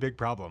pretty big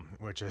problem,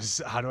 which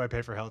is how do I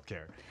pay for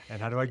healthcare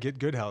and how do I get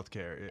good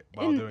healthcare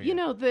while And doing you it?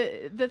 know,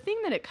 the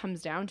thing that it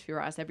comes down to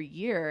for us every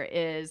year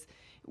is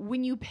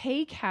when you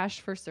pay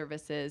cash for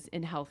services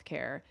in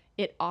healthcare,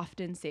 it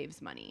often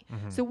saves money.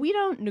 So we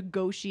don't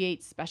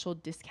negotiate special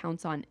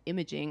discounts on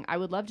imaging. I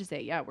would love to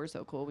say, yeah, we're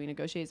so cool. We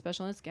negotiate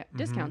special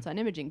discounts on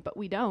imaging, but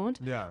we don't.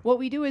 Yeah. What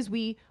we do is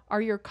we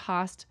are your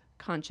cost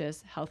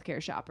conscious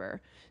healthcare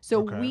shopper.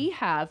 So Okay. we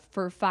have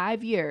for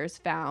 5 years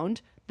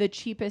found the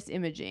cheapest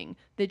imaging,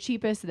 the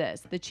cheapest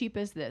this, the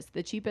cheapest this,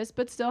 the cheapest,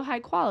 but still high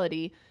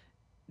quality,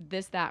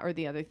 this, that, or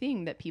the other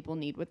thing that people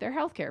need with their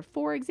healthcare.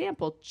 For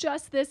example,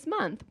 just this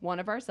month, one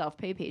of our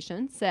self-pay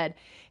patients said,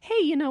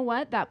 hey, you know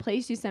what? That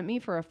place you sent me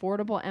for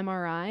affordable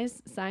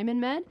MRIs, Simon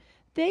Med,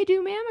 they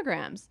do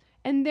mammograms.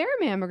 And their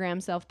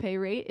mammogram self-pay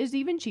rate is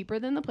even cheaper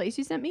than the place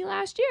you sent me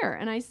last year.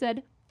 And I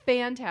said,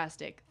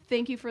 fantastic.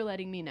 Thank you for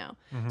letting me know.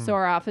 So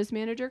our office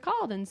manager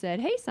called and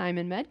said, hey,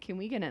 Simon Med, can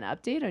we get an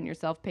update on your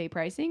self-pay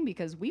pricing?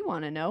 Because we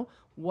want to know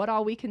what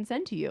all we can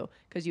send to you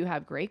because you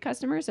have great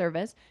customer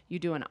service, you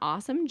do an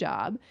awesome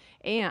job,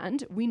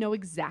 and we know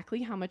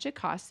exactly how much it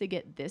costs to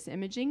get this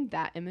imaging,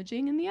 that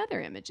imaging, and the other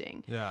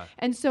imaging. Yeah.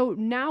 And so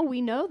now we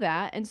know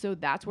that, and so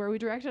that's where we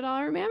directed all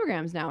our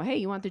mammograms now. Hey,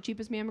 you want the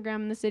cheapest mammogram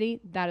in the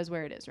city? That is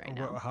where it is right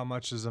now. How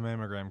much does a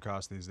mammogram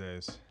cost these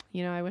days?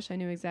 You know, I wish I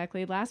knew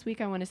exactly. Last week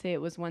I want to say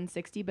it was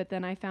 $160, but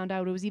then I found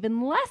out it was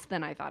even less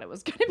than I thought it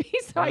was going to be,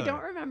 so I Really?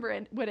 don't remember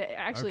what it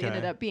actually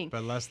ended up being.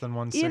 But less than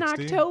 160? In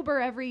October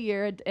every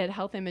year at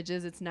Health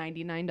Images, it's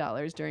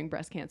 $99 during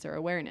Breast Cancer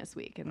Awareness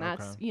Week, and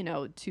that's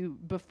to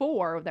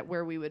before that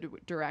where we would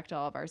direct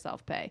all of our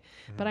self-pay.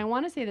 But I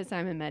want to say that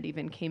Simon Med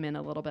even came in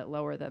a little bit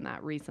lower than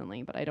that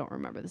recently, but I don't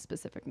remember the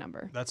specific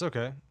number. That's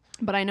okay.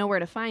 But I know where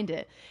to find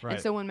it. Right.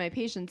 And so when my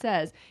patient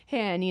says,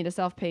 hey, I need a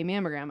self-pay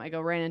mammogram, I go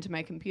right into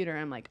my computer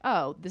and I'm like,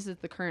 oh, this is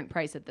the current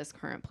price at this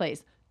current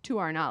place, to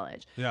our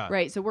knowledge. Yeah.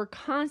 Right. So we're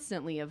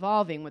constantly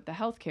evolving with the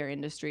healthcare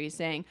industry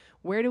saying,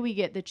 where do we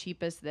get the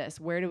cheapest this?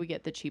 Where do we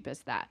get the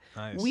cheapest that?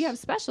 Nice. We have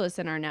specialists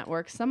in our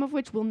network, some of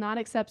which will not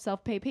accept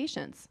self-pay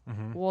patients.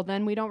 Well,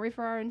 then we don't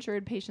refer our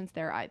insured patients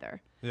there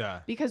either.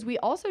 Yeah. Because we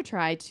also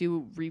try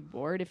to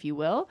reward, if you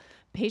will,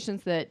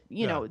 patients that,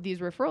 you know, these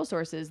referral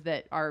sources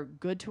that are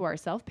good to our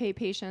self-pay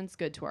patients,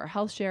 good to our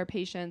health share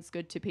patients,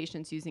 good to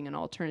patients using an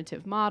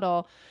alternative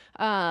model.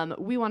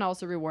 We want to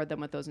also reward them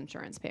with those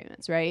insurance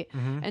payments, right?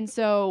 And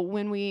so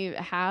when we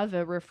have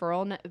a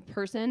referral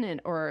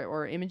person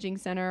or imaging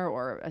center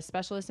or a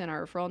specialist in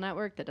our referral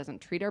network that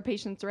doesn't treat our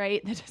patients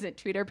right, that doesn't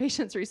treat our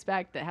patients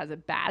respect, that has a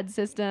bad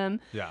system,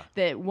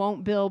 that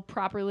won't bill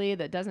properly,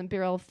 that doesn't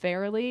bill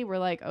fairly, we're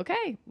like,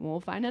 okay, we'll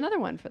find another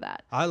one for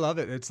that. I love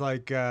it. It's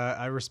like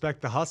I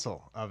respect the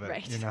hustle of it,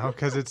 Right. you know,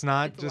 because it's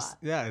not It's a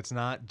just lot. it's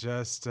not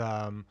just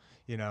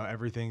you know,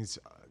 everything's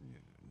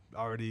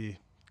already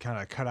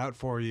kind of cut out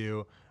for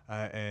you,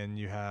 and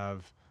you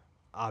have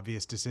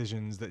obvious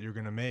decisions that you're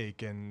going to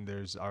make, and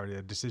there's already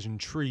a decision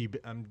tree.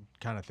 But I'm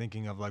kind of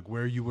thinking of like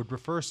where you would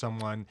refer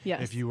someone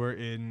Yes. if you were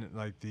in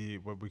like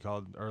what we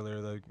called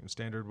earlier the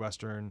standard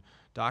Western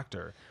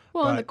doctor.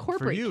 Well, in But the for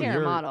corporate you, care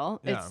you're-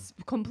 model, yeah. it's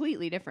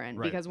completely different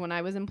Right. because when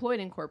I was employed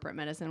in corporate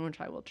medicine, which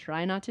I will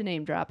try not to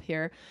name drop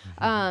here,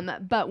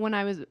 Mm-hmm. but when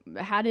I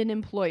had an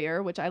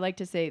employer, which I like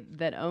to say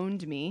that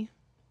owned me,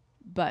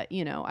 but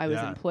I was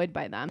Yeah. employed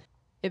by them,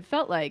 it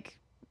felt like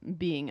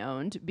being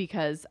owned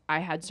because I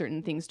had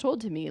certain things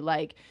told to me,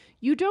 like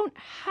you don't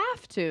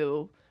have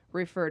to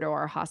refer to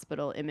our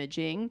hospital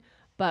imaging,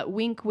 but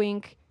wink,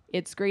 wink,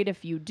 it's great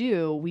if you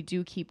do. We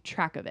do keep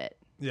track of it.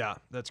 Yeah,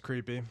 that's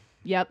creepy.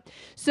 Yep.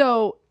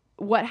 So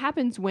what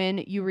happens when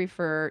you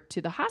refer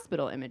to the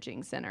hospital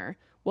imaging center?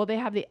 Well, they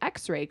have the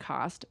x-ray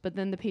cost, but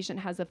then the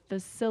patient has a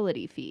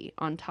facility fee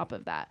on top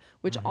of that,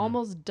 which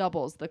almost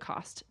doubles the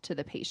cost to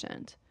the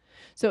patient.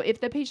 So if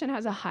the patient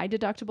has a high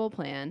deductible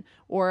plan,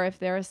 or if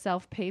they're a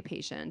self-pay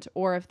patient,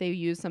 or if they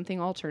use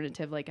something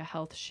alternative like a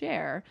health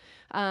share,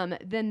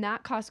 then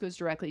that cost goes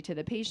directly to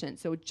the patient.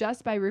 So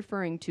just by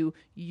referring to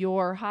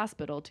your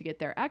hospital to get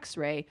their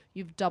x-ray,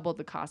 you've doubled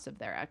the cost of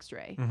their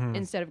x-ray.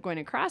 Instead of going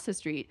across the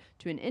street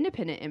to an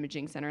independent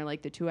imaging center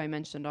like the two I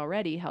mentioned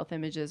already, Health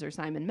Images or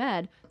Simon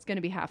Med, it's going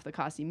to be half the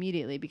cost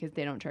immediately because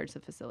they don't charge the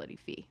facility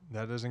fee.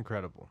 That is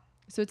incredible.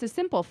 So it's a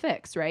simple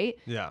fix, right?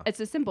 Yeah.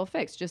 It's a simple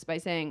fix just by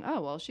saying, oh,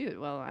 well, shoot,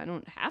 well, I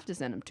don't have to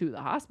send them to the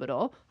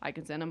hospital. I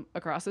can send them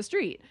across the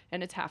street,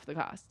 and it's half the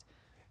cost.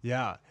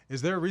 Yeah.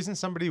 Is there a reason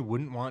somebody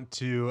wouldn't want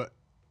to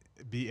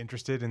be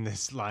interested in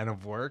this line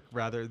of work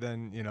rather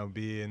than,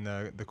 be in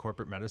the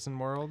corporate medicine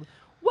world?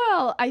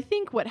 Well, I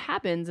think what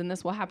happens, and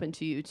this will happen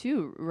to you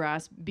too,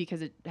 Ross,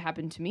 because it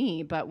happened to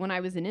me, but when I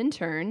was an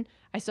intern,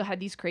 I still had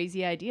these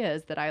crazy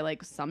ideas that I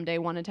someday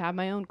wanted to have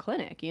my own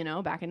clinic. Back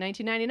in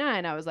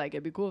 1999, I was like,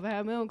 it'd be cool if I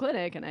had my own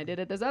clinic, and I did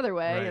it this other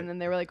way. Right. And then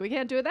they were like, we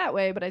can't do it that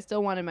way, but I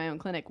still wanted my own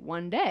clinic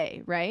one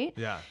day, right?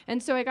 Yeah.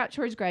 And so I got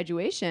towards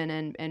graduation,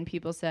 and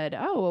people said,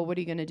 oh, well, what are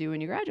you going to do when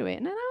you graduate?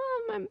 And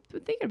I'm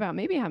thinking about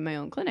maybe having my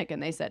own clinic.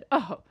 And they said,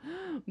 oh,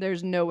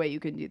 there's no way you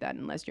can do that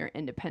unless you're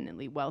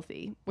independently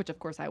wealthy, which of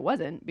course I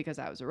wasn't because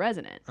I was a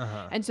resident.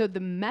 And so the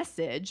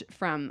message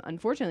from,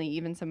 unfortunately,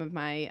 even some of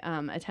my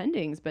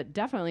attendings, but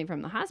definitely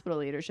from the hospital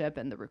leadership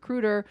and the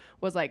recruiter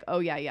was like, oh,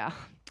 yeah.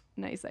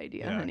 Nice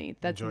idea, Yeah, honey.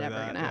 That's enjoy never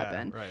that. going to Yeah,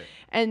 happen.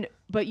 right.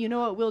 But you know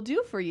what we'll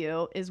do for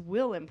you is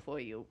we'll employ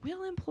you.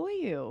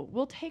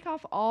 We'll take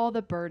off all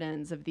the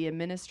burdens of the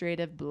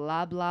administrative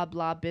blah, blah,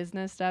 blah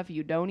business stuff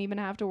you don't even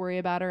have to worry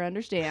about or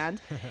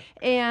understand.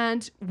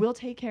 And we'll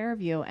take care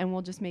of you and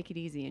we'll just make it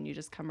easy and you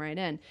just come right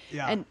in.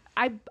 Yeah. And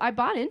I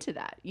bought into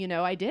that.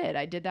 I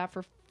did that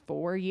for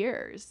 4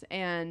 years,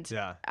 and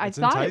Yeah, I it's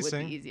thought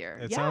enticing. it would be easier.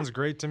 It Yeah. sounds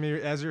great to me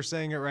as you're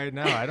saying it right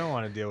now. I don't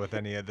want to deal with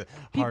any of the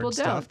People hard don't.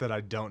 stuff that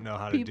I don't know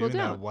how to People do and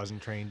that I don't.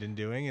 wasn't trained in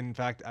doing. In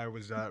fact, I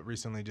was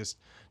recently just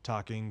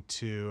talking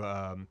to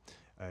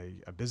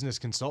a business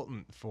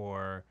consultant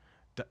for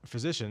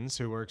physicians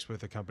who works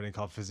with a company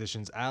called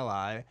Physicians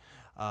Ally.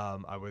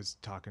 I was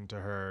talking to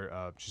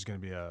her. She's going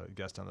to be a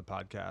guest on the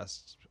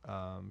podcast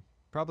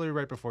probably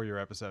right before your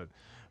episode.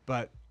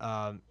 But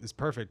it's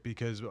perfect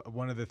because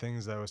one of the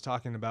things I was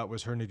talking about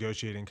was her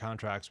negotiating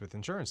contracts with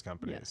insurance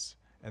companies. Yes.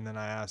 And then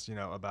I asked,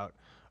 about,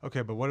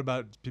 okay, but what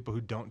about people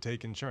who don't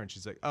take insurance?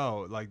 She's like,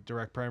 oh, like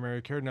direct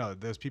primary care? No,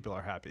 those people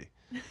are happy.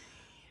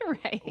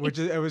 Right.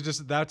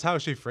 That's how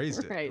she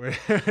phrased it. Right. Which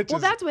Well,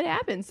 is- that's what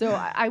happened. So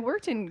I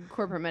worked in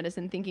corporate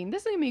medicine thinking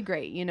this is going to be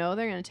great. They're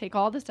going to take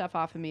all the stuff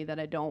off of me that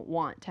I don't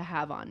want to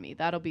have on me.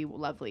 That'll be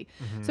lovely.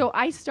 So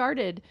I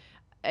started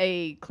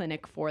a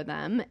clinic for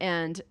them.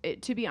 And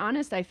to be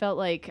honest, I felt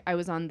like I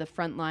was on the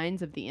front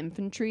lines of the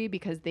infantry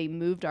because they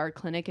moved our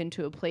clinic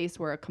into a place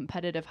where a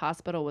competitive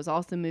hospital was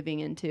also moving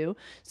into.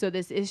 So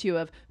this issue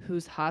of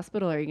whose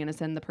hospital are you going to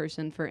send the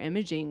person for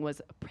imaging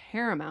was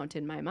paramount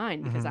in my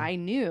mind because I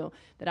knew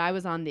that I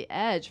was on the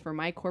edge for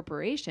my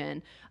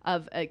corporation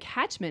of a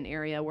catchment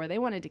area where they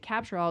wanted to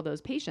capture all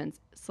those patients,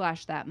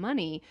 slash that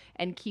money,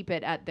 and keep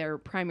it at their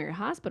primary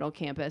hospital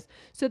campus.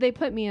 So they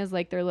put me as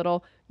their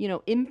little,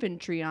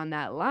 infantry on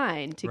that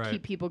line to Right.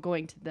 keep people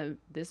going to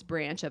this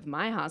branch of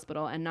my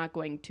hospital and not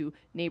going to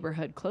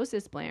neighborhood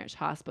closest branch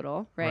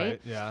hospital, right?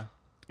 Yeah.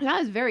 And I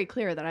was very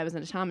clear that I was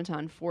an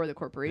automaton for the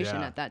corporation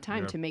Yeah, at that time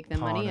you're to a make them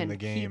pawn money in and the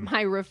keep game.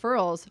 my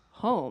referrals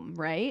home,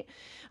 right?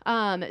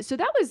 So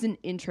that was an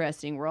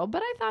interesting world,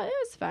 but I thought it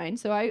was fine.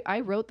 So I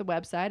wrote the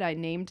website. I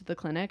named the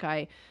clinic.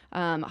 I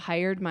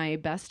hired my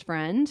best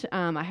friend.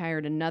 I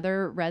hired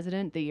another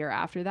resident the year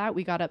after that.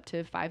 We got up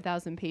to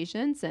 5,000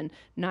 patients and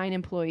 9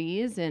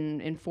 employees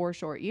in 4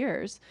 short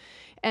years.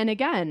 And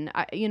again,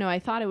 I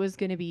thought it was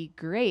going to be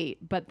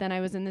great, but then I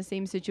was in the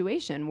same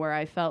situation where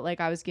I felt like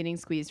I was getting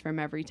squeezed from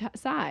every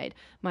side.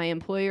 My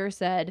employer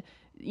said,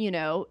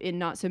 in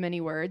not so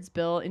many words,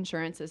 bill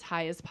insurance as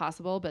high as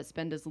possible, but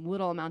spend as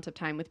little amount of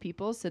time with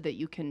people so that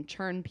you can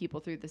churn people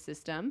through the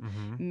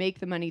system, make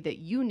the money that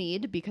you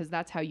need because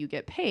that's how you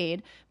get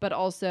paid, but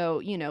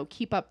also,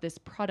 keep up this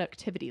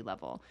productivity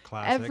level.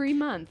 Classic. Every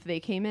month they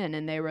came in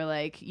and they were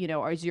like,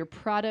 is your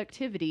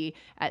productivity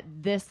at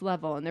this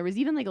level? And there was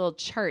even like a little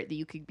chart that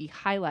you could be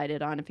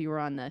highlighted on if you were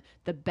on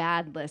the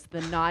bad list,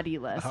 the naughty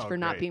list for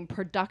not being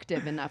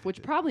productive enough,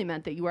 which probably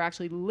meant that you were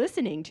actually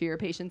listening to your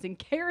patients and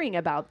caring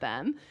about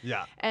them.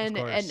 Yeah. And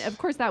of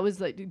course that was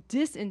like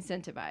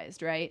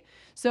disincentivized, right?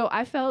 So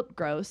I felt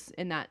gross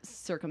in that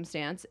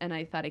circumstance and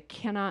I thought I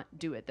cannot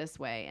do it this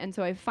way. And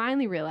so I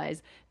finally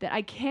realized that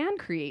I can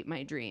create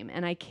my dream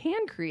and I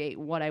can create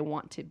what I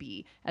want to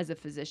be as a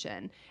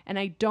physician. And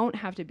I don't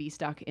have to be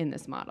stuck in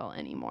this model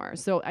anymore.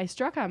 So I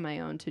struck on my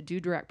own to do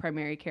direct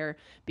primary care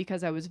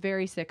because I was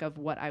very sick of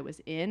what I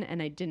was in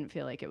and I didn't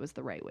feel like it was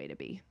the right way to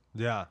be.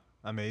 Yeah.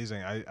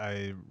 Amazing.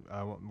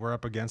 We're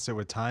up against it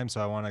with time,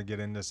 so I want to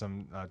get into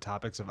some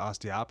topics of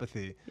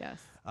osteopathy.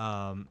 Yes.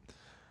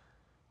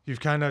 You've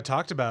kind of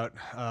talked about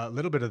a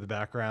little bit of the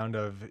background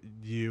of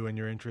you and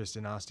your interest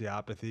in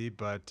osteopathy,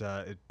 but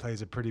it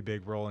plays a pretty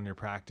big role in your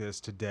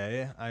practice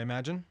today, I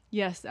imagine.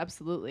 Yes,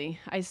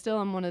 absolutely. I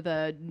still am one of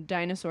the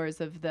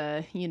dinosaurs of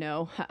the,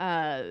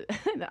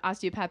 the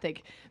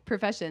osteopathic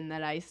profession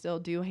that I still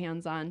do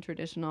hands-on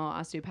traditional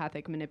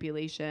osteopathic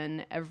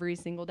manipulation every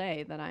single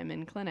day that I'm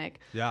in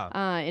clinic. Yeah.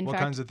 What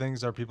kinds of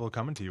things are people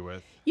coming to you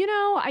with?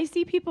 I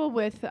see people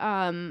with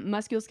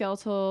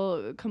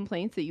musculoskeletal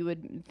complaints that you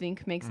would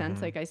think make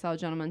sense. Like I saw a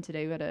gentleman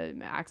today who had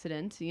an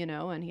accident,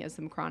 and he has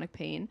some chronic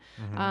pain.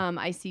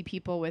 I see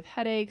people with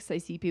headaches. I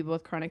see people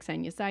with chronic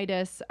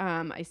sinusitis.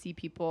 I see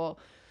people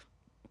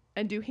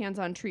and do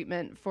hands-on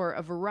treatment for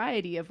a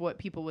variety of what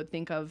people would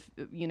think of,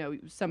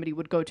 somebody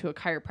would go to a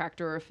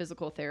chiropractor or a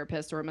physical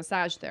therapist or a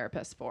massage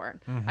therapist for.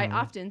 I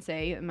often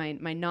say my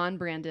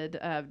non-branded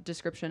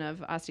description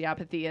of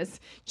osteopathy is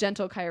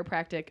gentle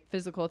chiropractic,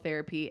 physical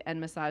therapy,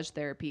 and massage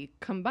therapy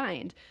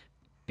combined.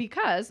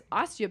 Because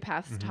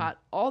osteopaths taught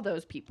all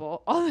those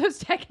people, all those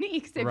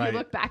techniques, if you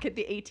look back at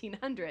the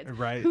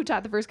 1800s, who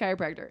taught the first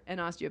chiropractor? An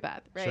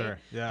osteopath, right? Sure,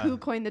 yeah. Who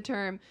coined the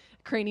term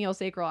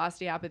craniosacral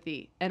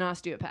osteopathy? An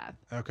osteopath,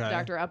 okay.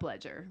 Dr.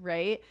 Upledger,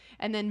 right?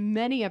 And then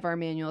many of our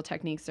manual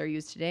techniques are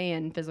used today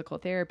in physical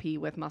therapy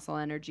with muscle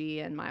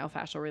energy and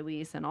myofascial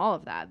release and all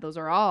of that. Those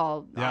are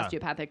all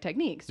osteopathic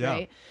techniques,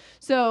 right?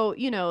 So,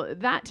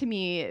 that to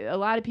me, a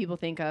lot of people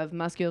think of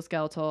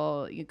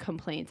musculoskeletal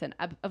complaints, and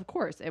of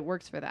course it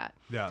works for that.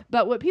 Yeah.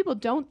 But what people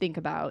don't think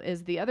about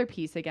is the other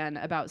piece, again,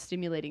 about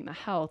stimulating the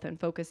health and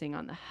focusing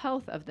on the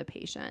health of the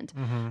patient.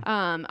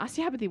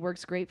 Osteopathy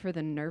works great for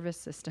the nervous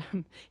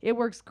system. It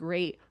works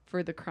great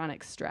for the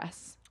chronic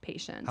stress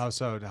patient. How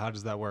so? How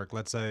does that work?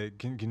 Let's say,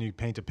 can you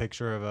paint a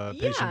picture of a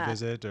patient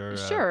visit? Or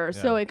Sure.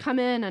 So I come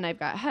in and I've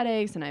got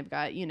headaches and I've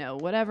got,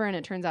 whatever. And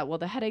it turns out, well,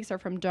 the headaches are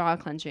from jaw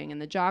clenching and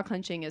the jaw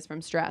clenching is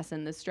from stress.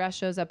 And the stress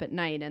shows up at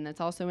night and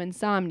it's also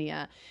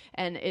insomnia.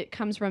 And it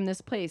comes from this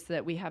place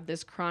that we have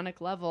this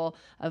chronic level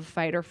of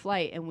fight or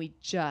flight and we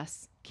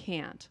just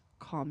can't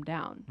calm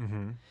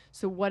down.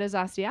 So what does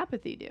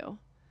osteopathy do?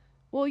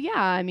 Well,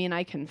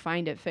 I can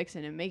find it, fix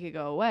it, and make it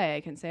go away. I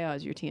can say,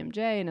 it's your TMJ,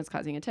 and it's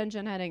causing a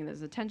tension headache, and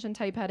there's a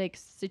tension-type headache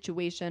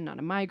situation, not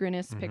a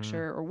migrainous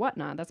picture or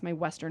whatnot. That's my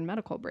Western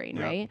medical brain,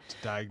 right? To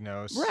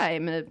diagnose. Right.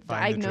 I'm going to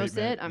diagnose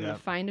it. I'm going to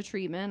find a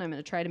treatment. I'm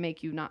going to try to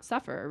make you not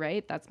suffer,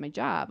 right? That's my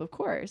job, of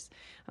course.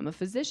 I'm a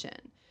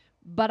physician.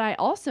 But I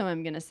also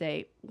am going to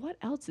say, what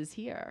else is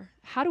here?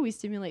 How do we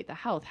stimulate the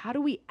health? How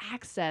do we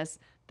access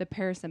the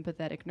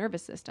parasympathetic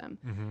nervous system?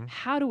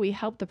 How do we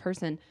help the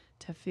person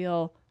to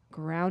feel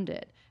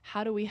grounded?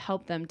 How do we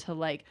help them to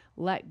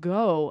let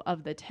go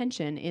of the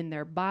tension in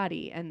their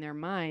body and their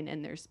mind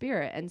and their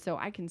spirit? And so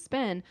I can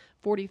spend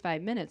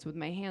 45 minutes with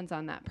my hands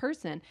on that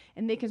person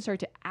and they can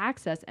start to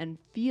access and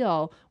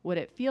feel what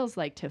it feels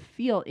like to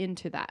feel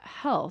into that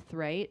health,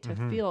 right? To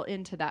feel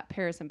into that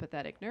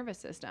parasympathetic nervous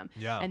system.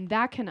 Yeah. And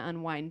that can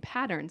unwind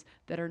patterns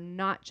that are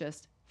not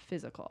just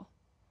physical.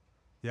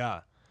 Yeah.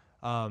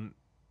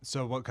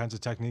 So what kinds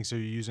of techniques are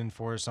you using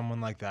for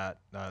someone like that,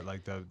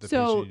 like the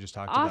patient you just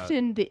talked about?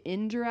 Often the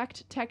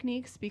indirect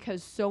techniques,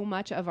 because so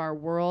much of our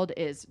world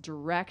is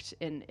direct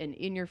and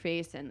in your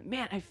face, and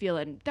man, I feel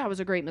it, and that was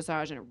a great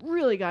massage, and it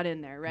really got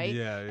in there, right?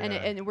 Yeah.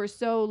 And we're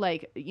so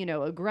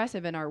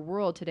aggressive in our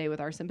world today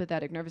with our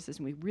sympathetic nervous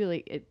system.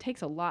 It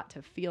takes a lot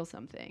to feel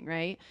something,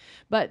 right?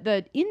 But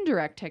the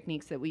indirect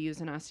techniques that we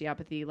use in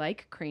osteopathy,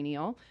 like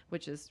cranial,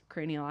 which is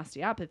cranial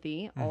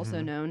osteopathy,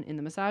 also known in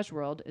the massage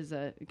world, is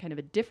a kind of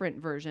a different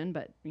version,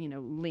 but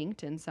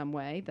linked in some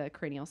way, the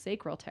cranial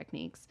sacral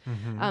techniques.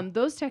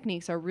 Those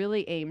techniques are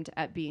really aimed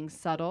at being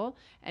subtle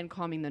and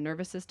calming the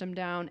nervous system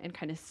down and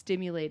kind of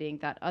stimulating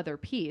that other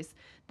piece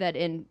that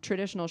in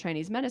traditional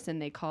Chinese medicine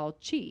they call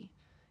qi,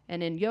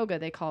 and in yoga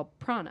they call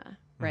prana,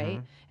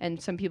 right?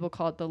 And some people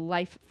call it the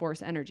life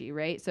force energy,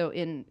 right? So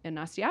in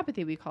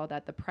osteopathy, we call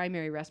that the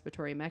primary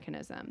respiratory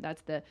mechanism.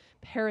 That's the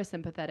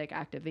parasympathetic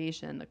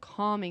activation, the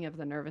calming of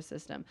the nervous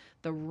system,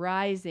 the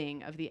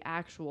rising of the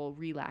actual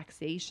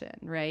relaxation,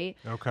 right?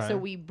 Okay. So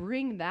we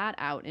bring that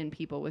out in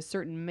people with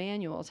certain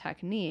manual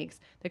techniques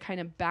that kind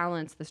of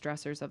balance the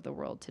stressors of the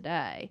world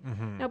today.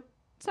 Now,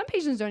 some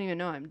patients don't even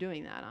know I'm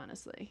doing that,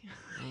 honestly. It's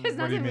What do you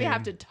nothing we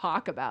have to mean?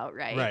 talk about,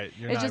 right? Right.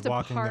 You're It's not just a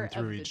walking them part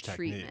through of the each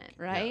treatment, technique.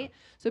 right?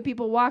 So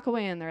people walk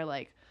away and they're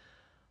like,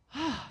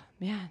 oh,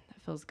 man,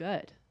 that feels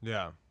good.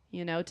 Yeah.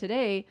 You know,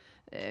 today,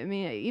 I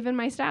mean, even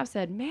my staff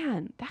said,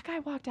 man, that guy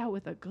walked out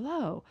with a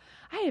glow.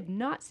 I have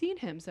not seen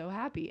him so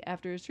happy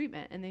after his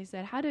treatment. And they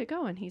said, how did it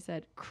go? And he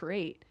said,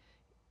 great.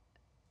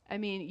 I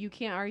mean, you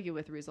can't argue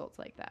with results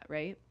like that,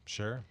 right?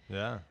 Sure.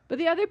 Yeah. But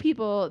the other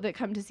people that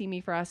come to see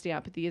me for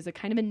osteopathy is a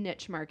kind of a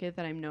niche market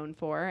that I'm known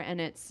for, and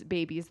it's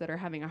babies that are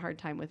having a hard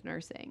time with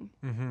nursing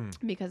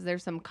because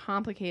there's some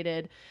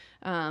complicated,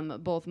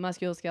 both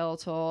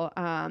musculoskeletal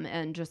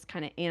and just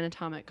kind of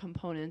anatomic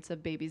components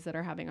of babies that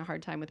are having a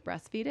hard time with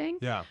breastfeeding.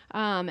 Yeah.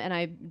 And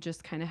I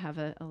just kind of have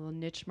a little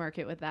niche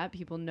market with that.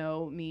 People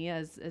know me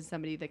as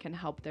somebody that can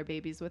help their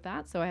babies with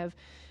that. So I have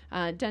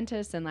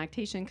dentists and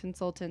lactation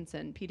consultants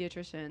and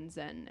pediatricians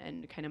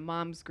and kind of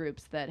moms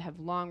groups that have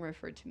long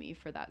referred to me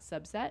for that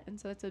subset. And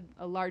so that's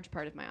a large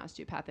part of my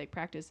osteopathic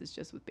practice is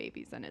just with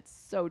babies, and it's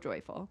so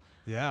joyful.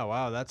 Yeah.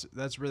 Wow.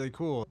 That's really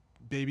cool.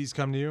 Babies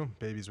come to you,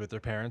 babies with their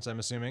parents, I'm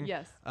assuming.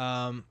 Yes.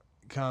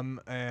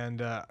 Come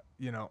and,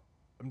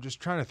 I'm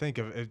just trying to think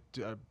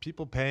of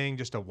people paying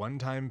just a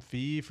one-time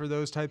fee for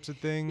those types of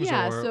things,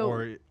 Yeah,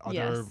 or other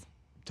yes.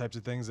 types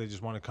of things. They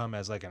just want to come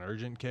as like an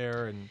urgent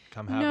care and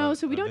come have No, a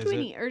so we don't do visit?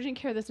 any urgent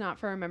care that's not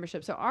for our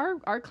membership. So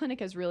our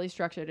clinic is really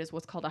structured as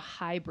what's called a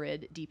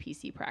hybrid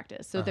DPC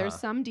practice. So there's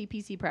some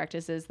DPC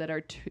practices that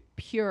are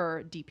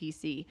pure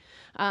DPC,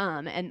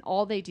 and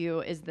all they do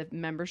is the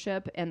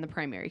membership and the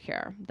primary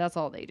care. That's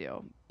all they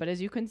do. But as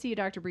you can see,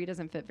 Dr. Bree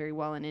doesn't fit very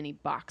well in any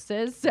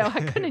boxes. So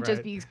I couldn't just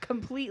Right. be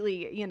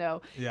completely, Yeah.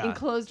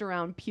 enclosed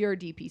around pure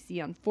DPC,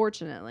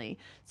 unfortunately.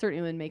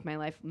 Certainly would make my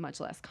life much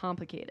less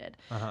complicated.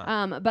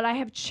 But I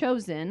have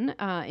chosen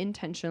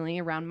intentionally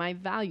around my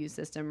value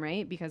system,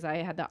 right? Because I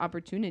had the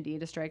opportunity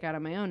to strike out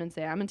on my own and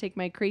say, I'm going to take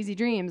my crazy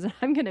dreams and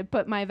I'm going to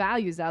put my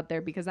values out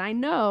there because I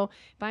know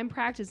if I'm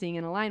practicing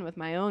in line with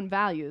my own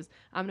values,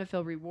 I'm going to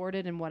feel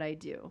rewarded in what I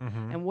do.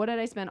 And what did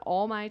I spend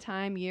all my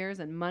time, years,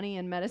 and money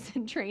in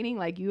medicine training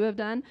like you have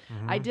done?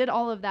 I did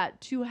all of that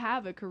to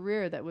have a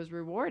career that was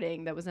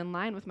rewarding, that was in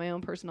line with my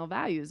own personal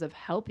values of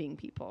helping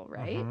people,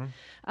 right?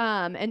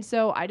 And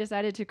so I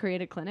decided to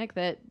create a clinic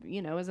that,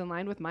 is in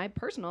line with my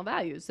personal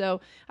values.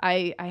 So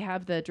I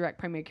have the direct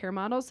primary care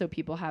model, so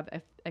people have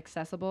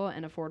accessible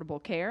and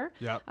affordable care.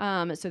 Yep.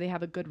 So they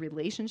have a good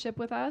relationship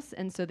with us,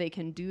 and so they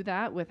can do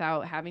that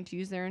without having to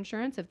use their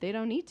insurance if they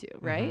don't need to,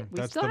 right?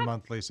 That's the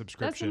monthly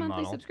subscription That's the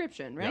monthly model.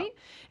 subscription, Yeah. right?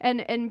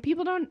 And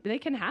people they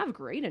can have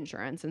great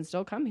insurance and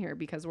still come here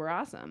because we're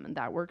awesome, and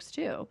that works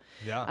too.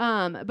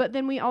 Yeah. But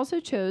then we also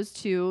chose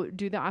to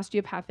do the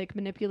osteopathic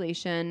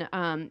manipulation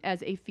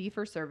as a fee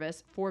for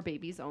service for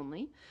babies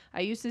only.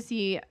 I used to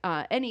see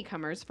any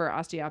comers for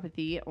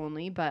osteopathy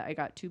only, but I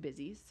got too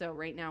busy. So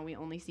right now we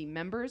only see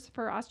members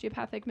for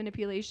osteopathic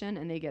manipulation,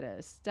 and they get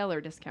a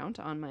stellar discount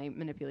on my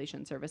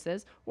manipulation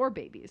services, or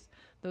babies.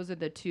 Those are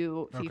the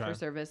two fee for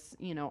service,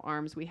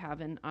 arms we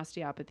have in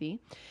osteopathy.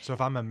 So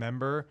if I'm a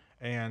member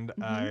and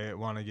I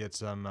want to get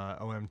some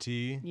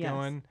OMT Yes.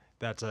 going,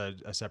 that's a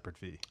separate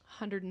fee.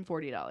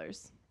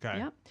 $140. Okay.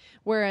 Yep.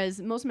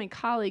 Whereas most of my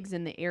colleagues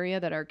in the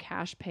area that are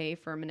cash pay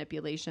for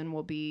manipulation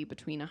will be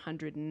between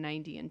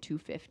 $190 and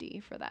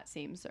 $250 for that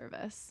same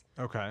service.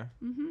 Okay.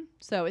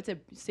 So it's a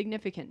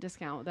significant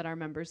discount that our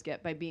members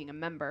get by being a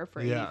member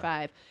for Yeah.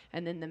 $85,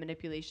 and then the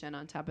manipulation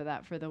on top of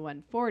that for the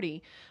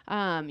 $140.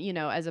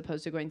 As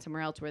opposed to going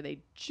somewhere else where they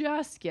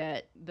just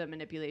get the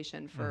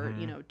manipulation for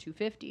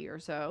 $250 or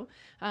so,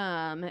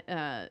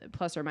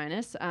 plus or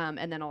minus,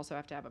 and then also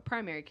have to have a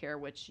primary care,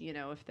 which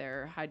if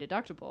they're high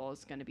deductible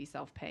is going to be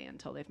self-pay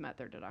until they've met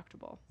their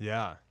deductible.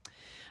 Yeah.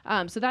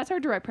 So that's our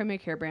direct primary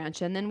care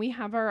branch. And then we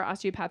have our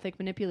osteopathic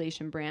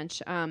manipulation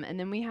branch. And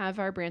then we have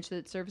our branch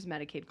that serves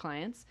Medicaid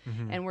clients.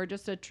 And we're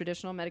just a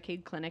traditional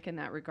Medicaid clinic in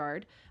that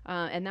regard.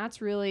 And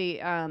that's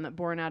really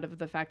born out of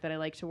the fact that I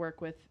like to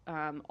work with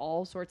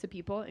all sorts of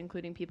people,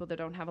 including people that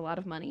don't have a lot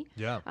of money.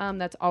 Yeah.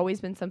 That's always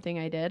been something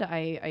I did.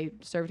 I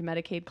served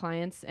Medicaid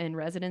clients in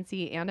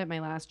residency and at my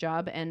last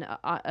job. And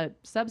a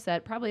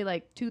subset, probably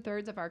like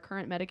 2/3 of our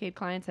current Medicaid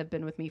clients have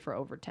been with me for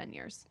over 10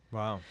 years.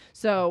 Wow.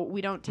 So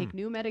we don't take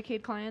new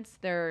Medicaid clients.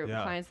 They're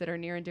Yeah. clients that are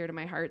near and dear to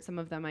my heart. Some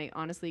of them I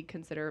honestly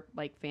consider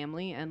like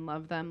family and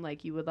love them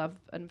like you would love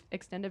an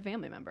extended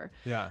family member.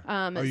 Yeah.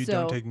 You so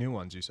don't take new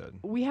ones, you said.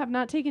 we have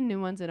not taken new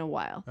ones in a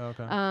while. Oh,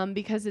 okay.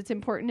 Because it's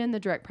important in the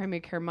direct primary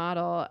care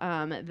model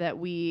that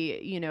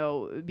we,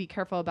 be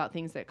careful about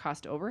things that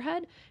cost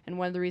overhead. And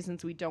one of the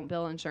reasons we don't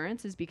bill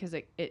insurance is because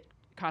it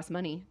costs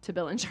money to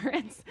bill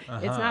insurance. It's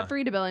Uh-huh. not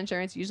free to bill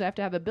insurance. You usually have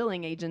to have a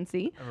billing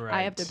agency.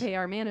 I have to Right. pay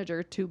our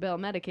manager to bill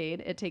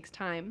Medicaid. It takes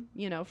time,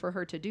 for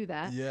her to do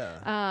that.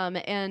 Yeah.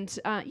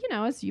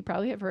 As you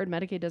probably have heard,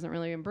 Medicaid doesn't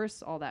really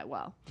reimburse all that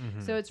well.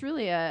 Mm-hmm. So it's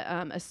really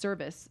a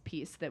service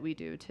piece that we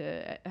do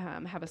to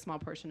have a small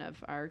portion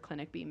of our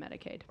clinic be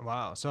Medicaid.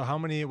 Wow. So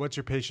what's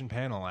your patient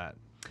panel at?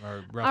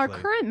 Or Our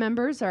roughly? current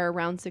members are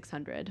around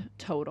 600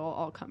 total,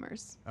 all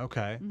comers.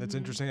 Okay, that's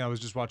interesting. I was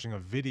just watching a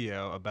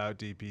video about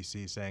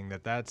DPC saying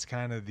that that's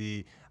kind of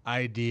the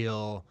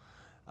ideal,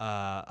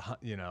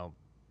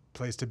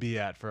 place to be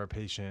at for a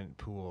patient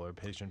pool or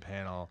patient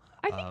panel.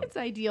 I think it's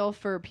ideal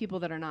for people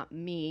that are not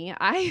me.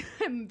 I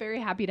am very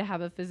happy to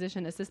have a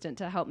physician assistant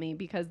to help me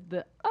because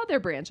the other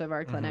branch of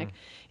our clinic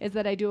is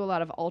that I do a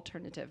lot of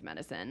alternative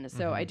medicine.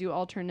 So I do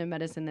alternative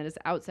medicine that is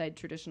outside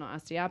traditional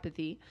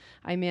osteopathy.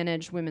 I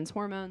manage women's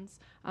hormones.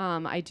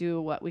 I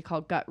do what we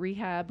call gut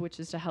rehab, which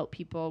is to help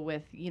people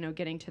with,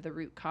 getting to the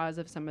root cause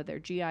of some of their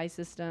GI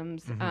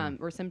systems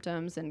or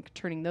symptoms and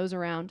turning those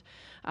around.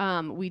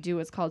 We do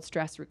what's called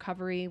stress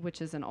recovery,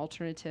 which is an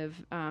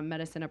alternative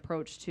medicine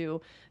approach to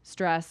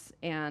stress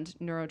and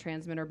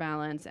neurotransmitter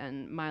balance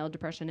and mild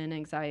depression and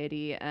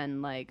anxiety.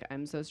 And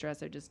I'm so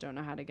stressed, I just don't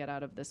know how to get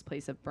out of this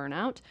place of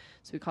burnout.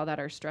 So we call that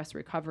our stress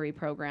recovery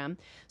program.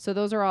 So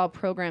those are all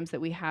programs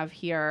that we have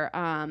here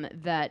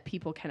that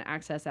people can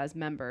access as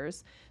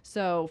members.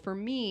 So for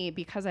me,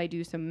 because I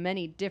do so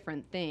many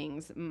different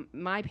things,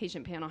 my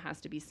patient panel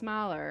has to be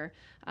smaller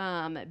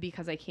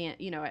because I can't,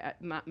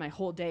 my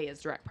whole day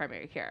is direct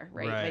primary care,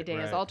 right? My day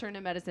is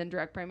alternative medicine,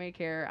 direct primary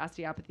care,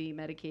 osteopathy,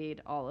 Medicaid,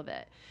 all of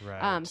it.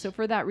 Right. So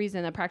for that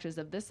reason, a practice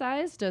of this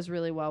size does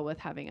really well with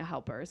having a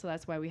helper. So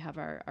that's why we have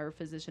our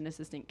physician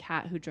assistant,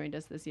 Kat, who joined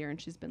us this year, and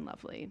she's been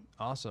lovely.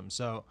 Awesome.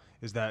 So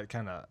is that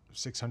kind of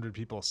 600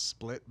 people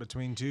split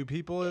between two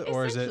people,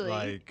 or is it Essentially,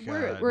 like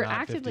we're not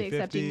actively 50-50?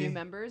 accepting new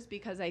members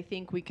because I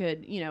think we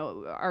could,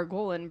 our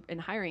goal in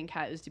hiring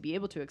Kat is to be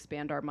able to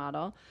expand our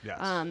model.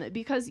 Yes.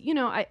 Because,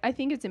 I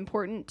think it's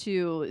important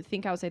to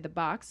think outside the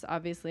box.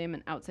 Obviously, I'm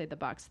an outside the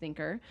box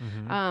thinker.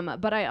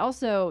 But I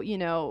also,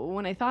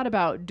 when I thought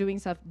about doing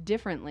stuff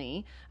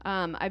differently,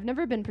 I've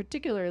never been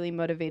particularly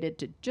motivated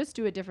to just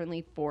do it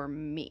differently for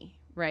me.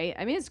 Right?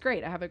 I mean, it's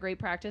great. I have a great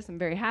practice. I'm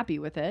very happy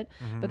with it.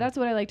 But that's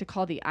what I like to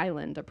call the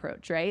island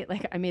approach, right?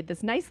 Like I made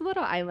this nice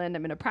little island.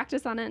 I'm going to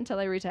practice on it until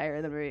I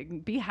retire. Then I'm going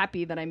to be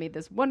happy that I made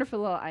this wonderful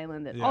little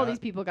island that all these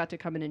people got to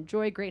come and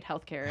enjoy great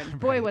healthcare. And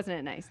boy, wasn't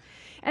it nice.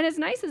 And as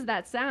nice as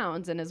that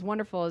sounds and as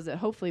wonderful as it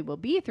hopefully will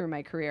be through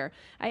my career,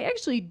 I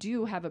actually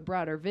do have a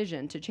broader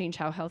vision to change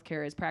how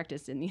healthcare is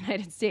practiced in the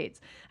United States.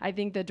 I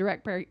think the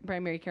direct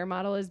primary care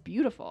model is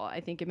beautiful.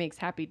 I think it makes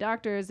happy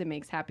doctors. It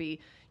makes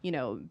happy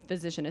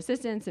physician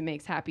assistants. It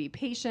makes happy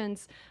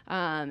patients. The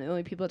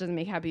only people it doesn't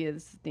make happy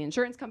is the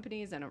insurance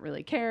companies. I don't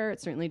really care.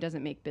 It certainly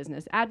doesn't make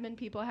business admin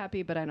people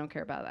happy, but I don't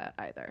care about that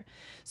either.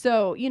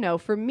 So,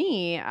 for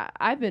me,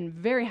 I've been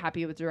very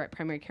happy with the direct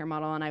primary care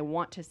model, and I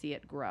want to see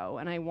it grow,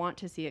 and I want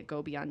to see it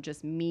go beyond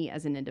just me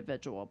as an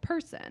individual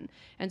person.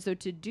 And so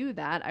to do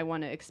that, I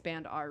want to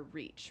expand our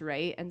reach,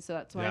 right? And so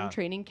that's why I'm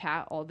training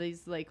Kat all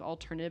these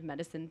alternative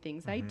medicine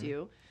things I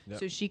do.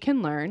 So she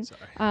can learn,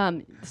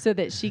 so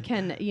that she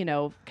can,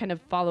 kind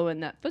of follow in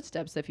that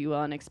footsteps, if you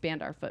will, and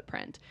expand our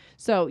footprint.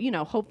 So,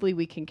 hopefully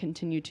we can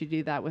continue to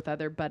do that with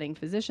other budding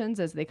physicians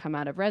as they come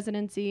out of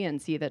residency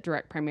and see that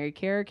direct primary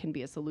care can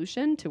be a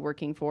solution to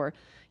working for,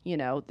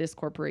 this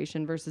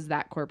corporation versus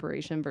that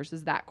corporation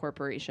versus that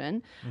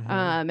corporation.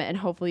 And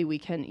hopefully we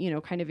can,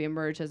 kind of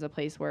emerge as a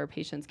place where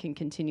patients can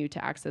continue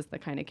to access the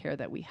kind of care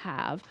that we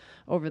have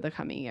over the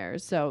coming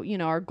years. So,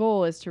 our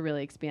goal is to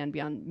really expand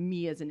beyond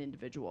me as an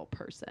individual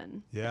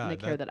person and the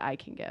care that I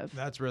can give.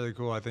 That's really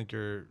cool. I think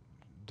you're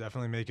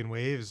definitely making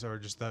waves, or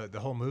just the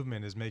whole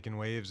movement is making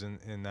waves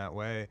in that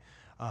way.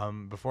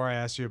 Before I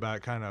ask you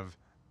about kind of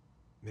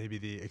maybe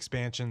the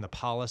expansion, the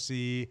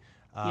policy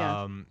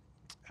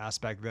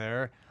aspect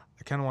there,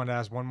 I kind of wanted to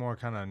ask one more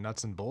kind of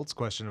nuts and bolts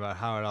question about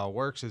how it all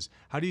works. Is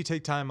how do you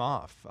take time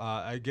off?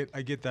 I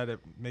get that it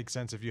makes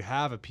sense if you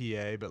have a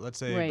PA, but let's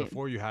say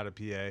before you had a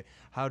PA,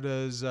 how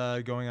does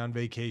going on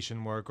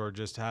vacation work, or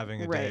just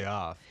having a day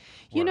off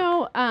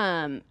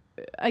work?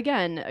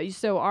 Again,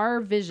 so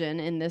our vision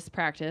in this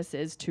practice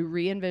is to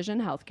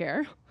re-envision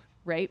healthcare,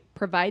 right?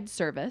 Provide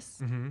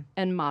service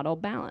and model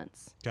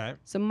balance. Okay.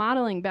 So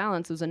modeling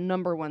balance was a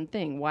number one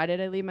thing. Why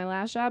did I leave my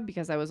last job?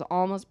 Because I was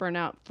almost burnt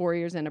out 4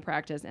 years into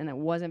practice, and it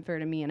wasn't fair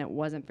to me, and it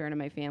wasn't fair to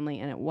my family,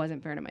 and it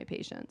wasn't fair to my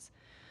patients.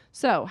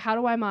 So how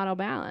do I model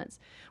balance?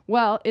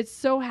 Well, it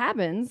so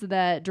happens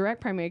that direct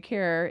primary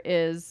care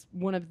is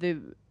one of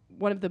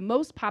the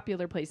most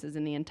popular places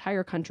in the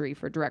entire country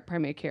for direct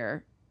primary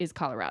care is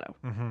Colorado.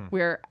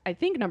 We're, I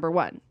think, number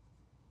one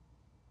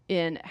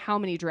in how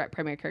many direct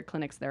primary care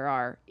clinics there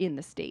are in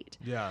the state.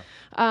 Yeah.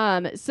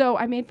 So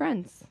I made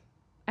friends.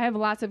 I have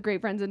lots of great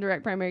friends in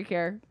direct primary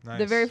care. Nice.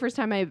 The very first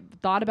time I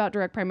thought about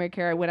direct primary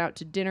care, I went out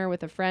to dinner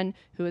with a friend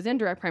who was in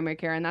direct primary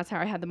care, and that's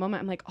how I had the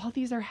moment. I'm like, all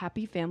these are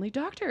happy family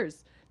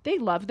doctors. They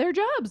love their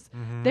jobs.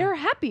 They're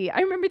happy. I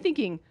remember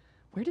thinking,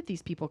 where did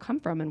these people come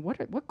from and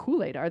what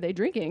Kool-Aid are they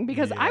drinking?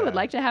 Because I would Yeah.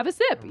 like to have a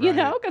sip, you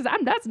know, because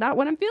that's not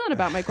what I'm feeling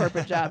about my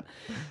corporate job.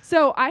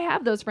 So I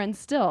have those friends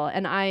still,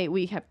 and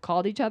we have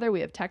called each other, we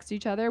have texted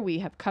each other, we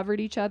have covered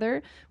each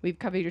other, we've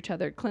covered each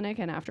other at clinic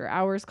and after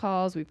hours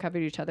calls, we've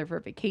covered each other for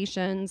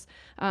vacations.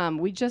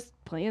 We just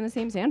play in the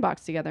same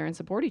sandbox together and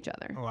support each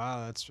other.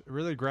 Wow, that's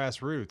really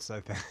grassroots,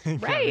 I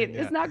think. Right. I mean,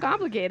 yeah. It's not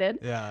complicated.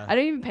 Yeah. I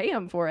don't even pay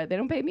them for it. They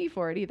don't pay me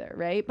for it either.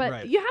 Right. But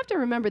Right. you have to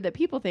remember that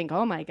people think,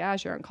 oh my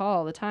gosh, you're on call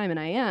all the time. And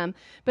I am.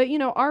 But, you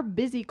know, our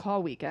busy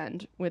call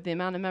weekend with the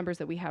amount of members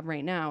that we have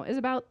right now is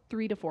about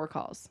 3 to 4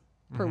 calls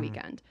per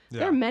weekend. Yeah.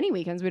 There are many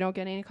weekends we don't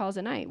get any calls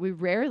at night. We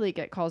rarely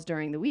get calls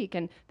during the week.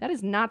 And that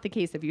is not the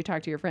case if you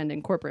talk to your friend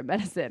in corporate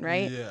medicine,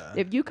 right? Yeah.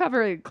 If you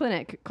cover a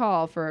clinic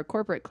call for a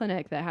corporate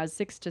clinic that has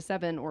 6 to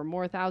 7 or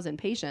more thousand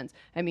patients,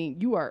 I mean,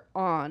 you are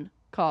on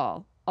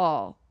call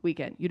all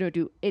weekend. You don't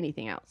do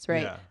anything else,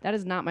 right? Yeah. That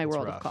is not my It's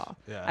world rough. of call.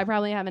 Yeah. I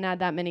probably haven't had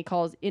that many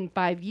calls in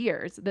 5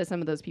 years that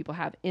some of those people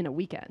have in a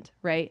weekend,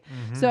 right?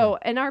 Mm-hmm. So,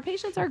 and our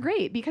patients are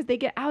great because they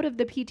get out of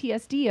the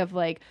PTSD of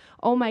like,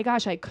 oh my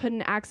gosh, I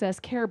couldn't access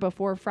care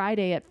before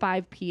Friday at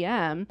 5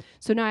 p.m.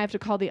 So now I have to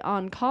call the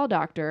on-call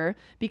doctor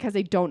because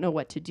they don't know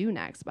what to do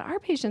next. But our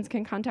patients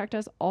can contact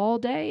us all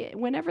day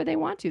whenever they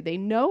want to. They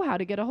know how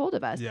to get a hold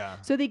of us. Yeah.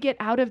 So they get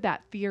out of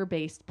that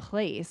fear-based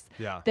place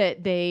Yeah.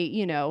 that they,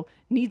 you know,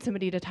 need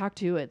somebody to talk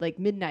to at like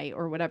midnight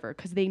or whatever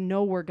because they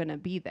know we're going to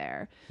be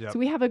there. Yep. So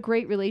we have a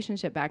great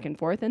relationship back and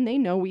forth, and they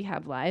know we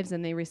have lives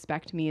and they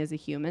respect me as a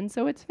human.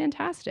 So it's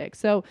fantastic.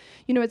 So,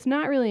 you know, it's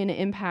not really an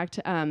impact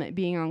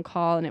being on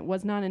call, and it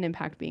was not an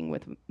impact being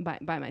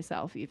by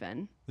myself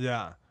even.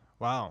 Yeah.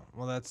 Wow.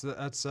 Well, that's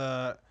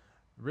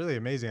really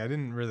amazing. I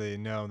didn't really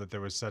know that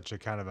there was such a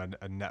kind of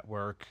a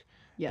network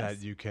Yes.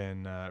 that you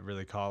can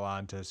really call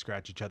on to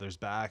scratch each other's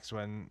backs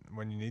when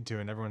you need to,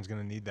 and everyone's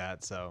going to need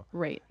that. So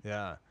Right.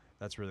 yeah,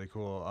 that's really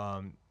cool.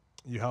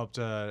 You helped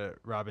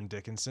Robin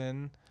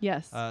Dickinson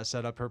Yes.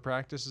 set up her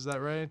practice. Is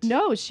that right?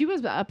 No, she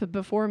was up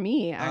before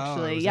me, Oh, it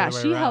actually. was the Yeah, other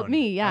way she helped around.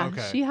 me. Yeah,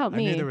 Okay. she helped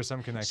me. I knew there was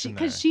some connection there.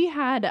 Because she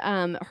had,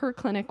 her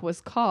clinic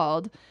was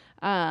called,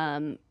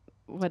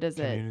 what is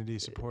it? Community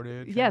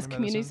supported. Yes, family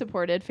community medicine?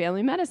 supported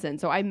family medicine.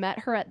 So I met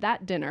her at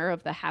that dinner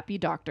of the happy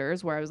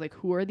doctors where I was like,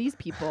 who are these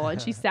people? And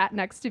she sat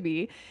next to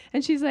me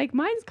and she's like,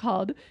 mine's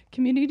called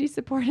community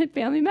supported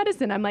family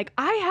medicine. I'm like,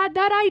 I had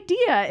that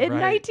idea in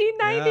Right.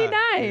 1999,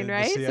 Yeah, the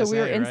right? So we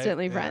were CSA, right?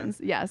 instantly Yeah.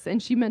 friends. Yes. And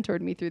she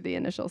mentored me through the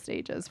initial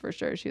stages for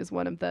sure. She was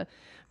one of the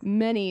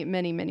many,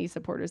 many, many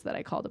supporters that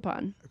I called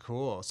upon.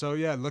 Cool. So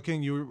yeah,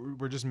 you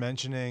were just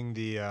mentioning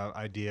the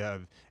idea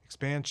of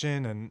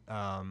expansion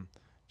and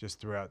just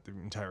throughout the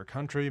entire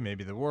country,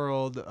 maybe the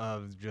world,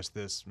 of just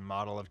this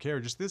model of care,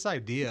 just this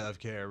idea of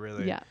care,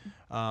 really. Yeah.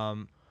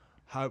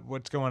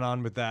 What's going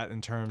on with that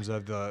in terms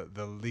of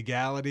the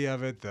legality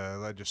of it, the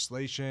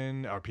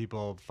legislation? Are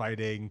people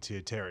fighting to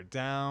tear it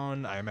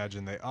down? I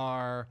imagine they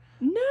are.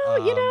 No,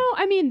 you know,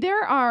 I mean,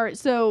 there are,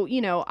 so,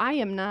 you know, I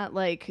am not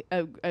like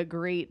a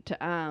great,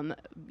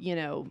 you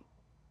know,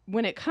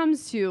 when it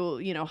comes to,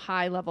 you know,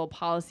 high level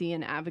policy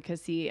and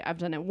advocacy, I've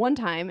done it one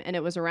time, and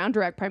it was around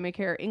direct primary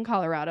care in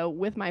Colorado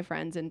with my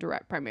friends in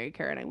direct primary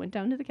care. And I went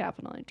down to the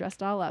Capitol and I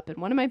dressed all up. And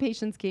one of my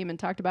patients came and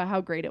talked about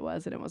how great it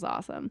was, and it was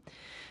awesome.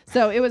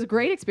 So it was a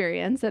great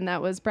experience. And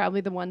that was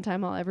probably the one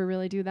time I'll ever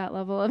really do that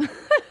level of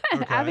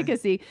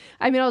advocacy.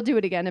 I mean, I'll do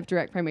it again if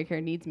direct primary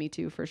care needs me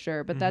to, for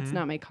sure, but that's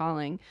not my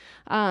calling.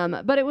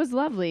 But it was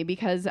lovely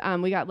because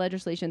we got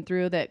legislation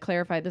through that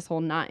clarified this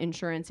whole not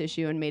insurance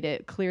issue and made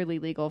it clearly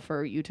legal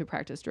for you to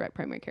practice direct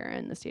primary care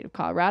in the state of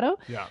Colorado.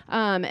 Yeah.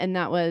 And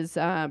that was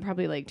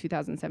probably like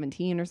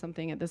 2017 or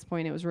something. At this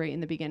point, it was right in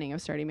the beginning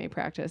of starting my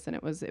practice, and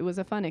it was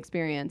a fun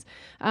experience.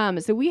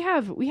 So we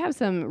have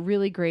some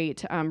really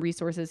great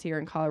resources here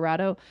in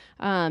Colorado.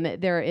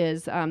 There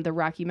is the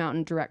Rocky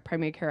Mountain Direct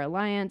Primary Care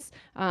Alliance.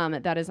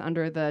 That is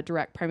under the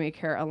Direct Primary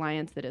Care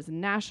Alliance that is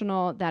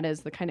national. That is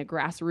the kind of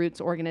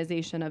grassroots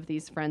organization of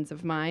these friends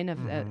of mine,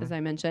 as I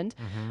mentioned.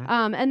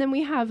 And then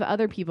we have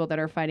other people that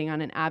are fighting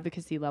on an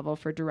advocacy level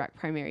for direct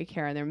primary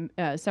care. There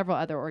are several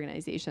other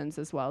organizations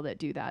as well that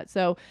do that.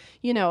 So,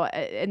 you know,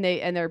 and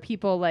there are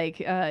people like,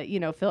 you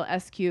know, Phil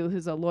Eskew,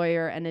 who's a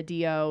lawyer and a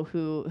DO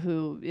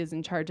who is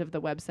in charge of the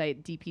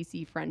website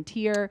DPC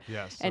Frontier.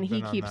 Yes, And I've he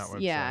been on keeps,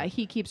 that yeah, website.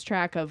 he keeps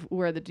track of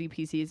where the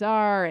DPCs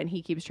are, and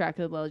he keeps track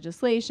of the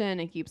legislation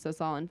and keeps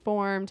us all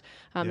informed.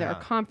 There Yeah.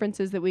 are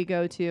conferences that we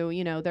go to.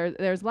 You know,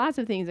 there's lots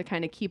of things that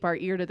kind of keep our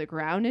ear to the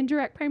ground in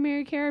direct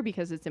primary care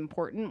because it's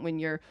important when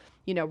you're,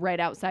 you know, right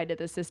outside of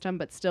the system,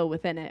 but still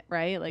within it,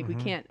 right? Like we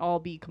can't all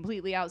be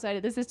completely outside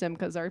of the system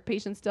because our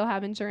patients still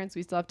have insurance.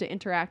 We still have to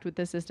interact with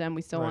the system.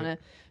 We still Right. want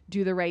to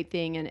do the right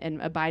thing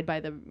and abide by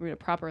the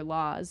proper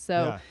laws.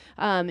 So,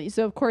 Yeah.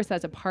 so of course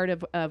that's a part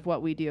of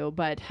what we do,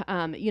 but,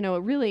 you know,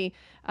 it really,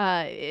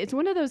 it's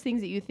one of those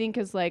things that you think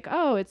is like,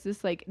 oh, it's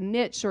this like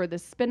niche or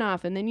this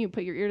spinoff. And then you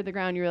put your ear to the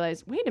ground, you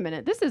realize, wait a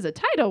minute, this is a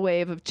tidal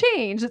wave of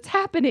change that's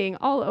happening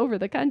all over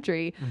the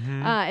country.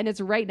 And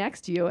it's right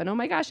next to you. And oh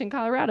my gosh, in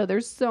Colorado,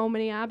 there's so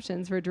many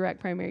options for direct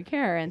primary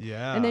care, and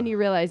Yeah. and then you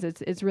realize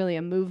it's really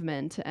a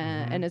movement,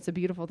 and it's a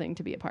beautiful thing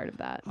to be a part of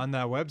that. On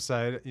that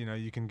website,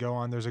 you can go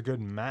on. There's a good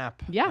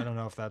map. Yeah. I don't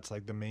know if that's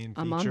like the main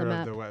I'm on feature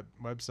the of the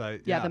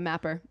website. Yeah, the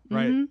mapper.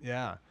 Right. Mhm.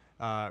 Yeah.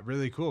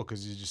 Really cool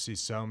because you just see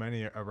so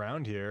many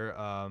around here.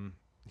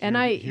 And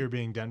here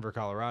being Denver,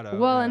 Colorado.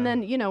 Well, yeah. and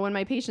then, when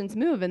my patients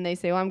move and they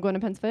say, well, I'm going to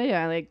Pennsylvania,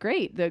 I'm like,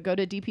 great, go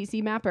to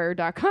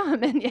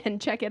dpcmapper.com and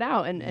check it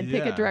out and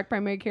pick a Yeah. direct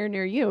primary care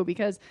near you,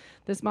 because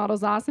this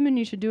model's awesome and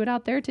you should do it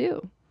out there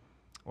too.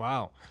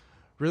 Wow.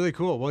 Really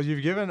cool. Well,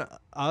 you've given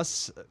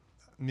us,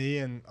 me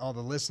and all the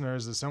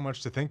listeners, so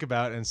much to think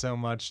about and so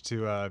much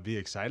to be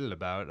excited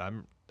about.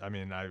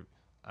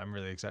 I'm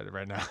really excited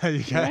right now.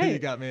 You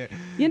got me.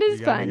 It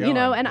is fun, going.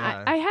 and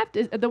Yeah. I have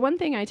to, the one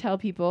thing I tell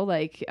people,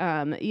 like,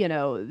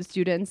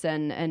 students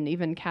and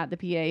even Kat, the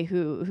PA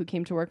who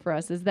came to work for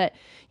us, is that,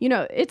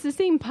 it's the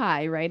same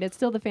pie, right? It's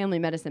still the family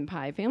medicine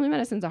pie. Family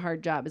medicine's a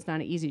hard job. It's not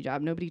an easy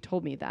job. Nobody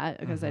told me that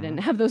because I didn't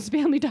have those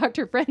family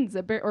doctor friends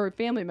or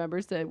family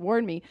members to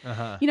warn me.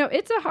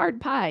 It's a hard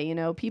pie.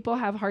 People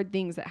have hard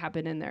things that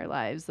happen in their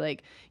lives.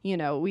 Like,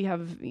 we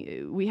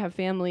have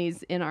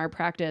families in our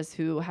practice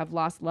who have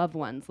lost loved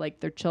ones, like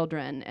their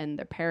children and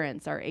their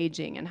parents are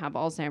aging and have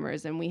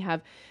Alzheimer's, and we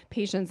have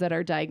patients that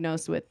are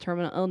diagnosed with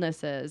terminal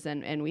illnesses,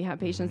 and we have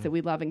patients that we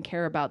love and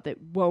care about that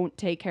won't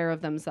take care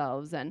of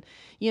themselves, and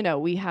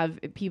we have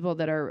people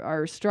that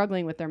are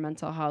struggling with their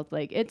mental health.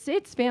 Like,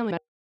 it's family.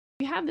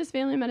 We have this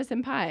family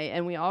medicine pie,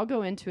 and we all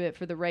go into it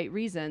for the right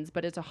reasons,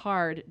 but it's a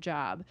hard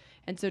job.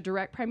 And so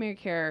direct primary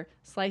care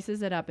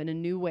slices it up in a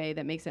new way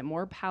that makes it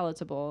more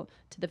palatable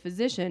to the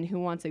physician who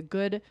wants a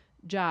good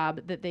job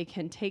that they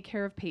can take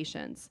care of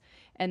patients,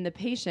 and the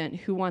patient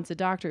who wants a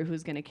doctor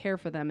who's going to care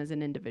for them as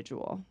an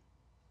individual.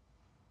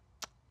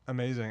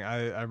 Amazing.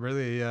 I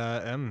really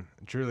am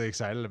truly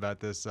excited about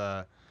this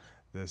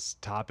this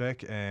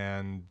topic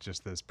and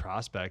just this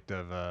prospect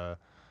of a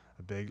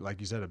big, like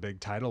you said, a big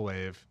tidal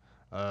wave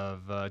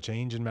of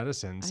change in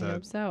medicine. So I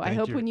hope so. I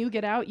hope when you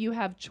get out, you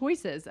have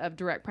choices of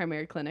direct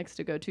primary clinics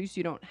to go to, so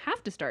you don't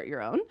have to start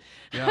your own,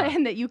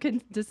 and that you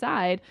can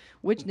decide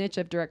which niche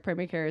of direct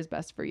primary care is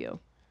best for you.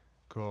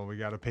 Cool. We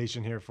got a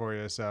patient here for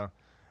you, so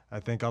I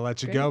think I'll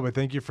let you go. But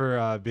thank you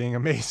for being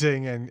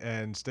amazing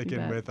and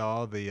sticking with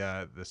all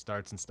the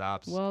starts and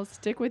stops. Well,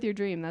 stick with your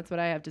dream. That's what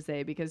I have to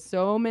say, because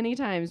so many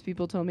times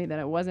people told me that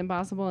it wasn't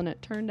possible, and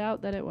it turned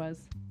out that it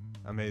was.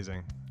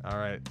 Amazing. All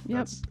right.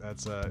 Yep.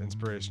 That's an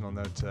inspirational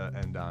note to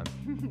end on.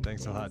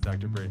 Thanks a lot,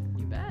 Dr. Bree.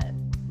 You bet.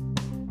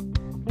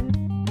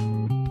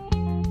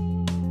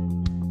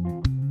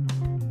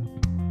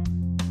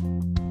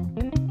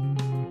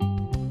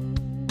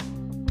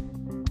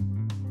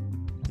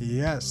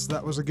 Yes,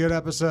 that was a good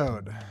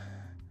episode.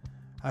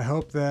 I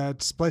hope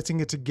that splicing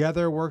it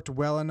together worked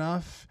well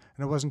enough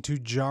and it wasn't too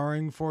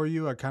jarring for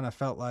you. I kind of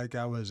felt like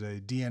I was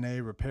a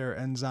DNA repair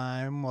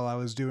enzyme while I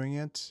was doing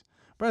it,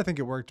 but I think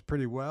it worked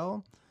pretty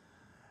well.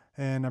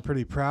 And I'm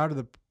pretty proud of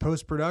the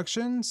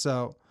post-production,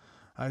 so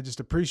I just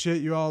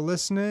appreciate you all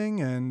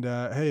listening. And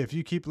hey, if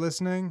you keep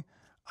listening,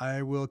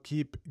 I will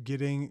keep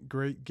getting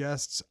great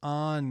guests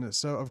on.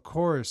 So, of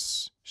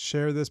course,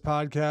 share this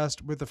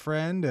podcast with a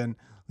friend and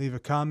leave a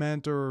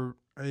comment or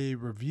a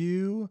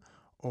review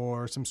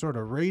or some sort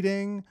of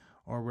rating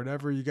or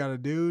whatever you got to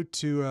do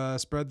to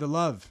spread the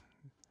love.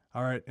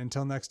 All right,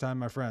 until next time,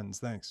 my friends.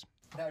 Thanks.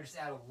 Now just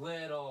add a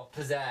little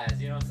pizzazz,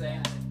 you know what I'm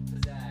saying?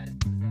 Pizzazz.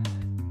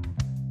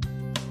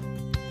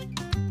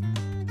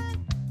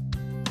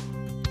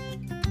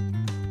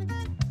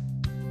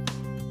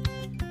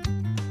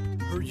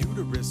 Her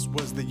uterus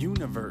was the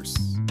universe,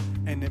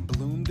 and it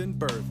bloomed and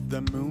birthed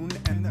the moon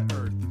and the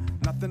earth.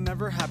 Nothing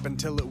ever happened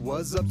till it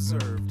was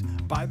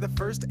observed by the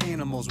first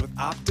animals with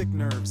optic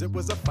nerves. It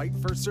was a fight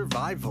for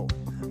survival.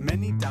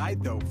 Many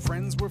died though,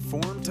 friends were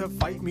formed to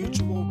fight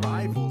mutual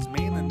rivals.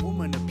 Man and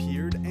woman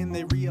appeared and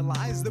they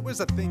realized there was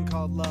a thing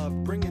called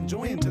love, bringing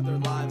joy into their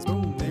lives.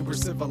 Boom, they were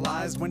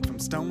civilized, went from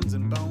stones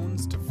and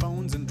bones to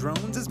phones and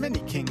drones as many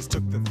kings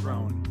took the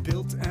throne.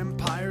 Built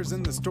empires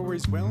and the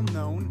story's well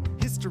known.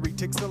 History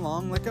ticks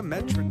along like a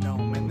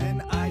metronome. And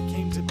then I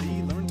came to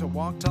be, learned to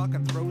walk, talk,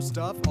 and throw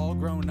stuff. All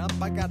grown up,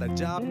 I got a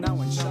job now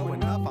and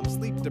showing up. I'm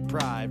sleep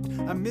deprived,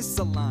 I'm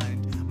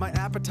misaligned. My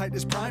appetite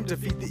is primed to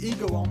feed the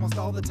ego almost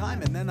all the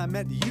time. And then I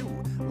met you,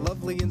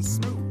 lovely and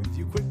smooth.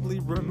 You quickly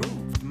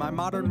removed my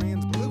modern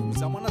man's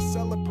blues. I want to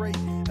celebrate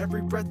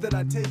every breath that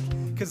I take,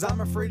 cause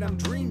I'm afraid I'm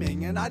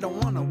dreaming and I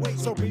don't want to wait.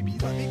 So baby,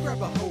 let me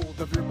grab a hold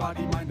of your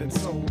body, mind, and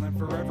soul, and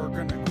forever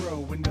gonna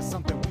grow into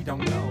something we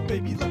don't know.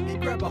 Baby, let me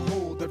grab a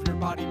hold of your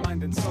body,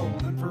 mind, and soul,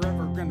 and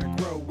forever gonna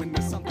grow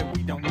into something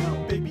we don't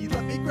know. Baby,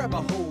 let me grab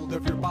a hold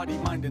of your body,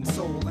 mind, and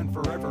soul, and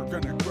forever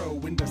gonna grow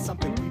into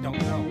something we don't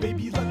know.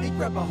 Baby, let me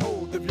grab a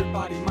hold of your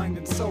body, mind,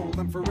 and soul,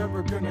 and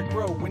forever gonna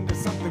grow into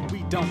something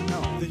we don't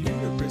know. The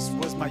universe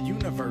was my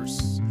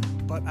universe,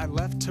 but I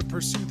left to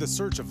pursue the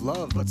search of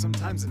love. But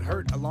sometimes it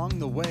hurt along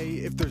the way.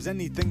 If there's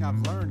anything I've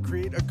learned,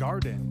 create a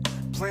garden,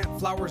 plant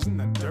flowers in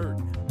the dirt.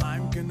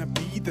 I'm gonna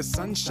be the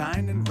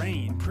sunshine and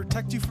rain,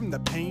 protect you from the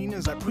pain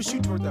as I push you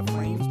toward the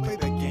flames. Play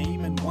the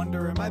game and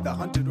wonder, am I the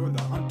hunted or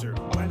the hunter?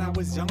 When I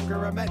was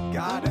younger, I met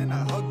God and I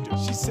hugged her.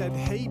 She said,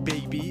 hey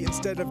baby,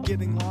 instead of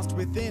getting lost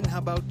within, how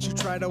about you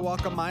try to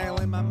walk a mile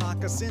in my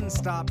moccasins?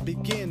 Stop,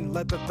 begin,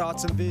 let the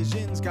thoughts and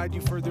visions guide you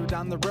further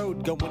down the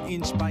road, going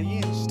inch by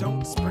inch.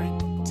 Don't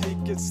sprint,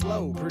 take it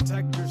slow,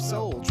 protect your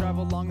soul.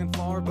 Travel long and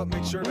far, but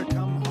make sure to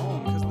come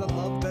home, cause the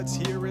love that's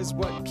here is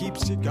what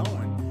keeps you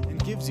going,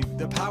 gives you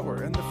the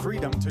power and the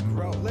freedom to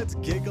grow. Let's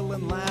giggle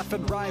and laugh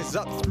and rise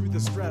up through the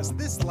stress.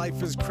 This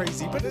life is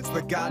crazy, but it's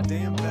the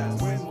goddamn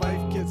best. When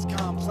life gets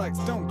complex,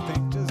 don't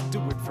think, just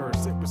do it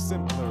first. It was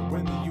simpler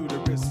when the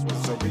uterus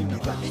was so baby,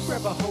 let me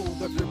grab a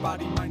hold of your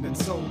body, mind, and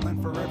soul,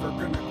 and forever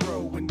gonna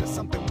grow into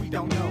something we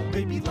don't know.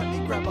 Baby, let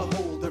me grab a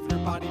hold of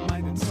your body,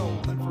 mind, and soul,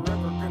 and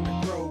forever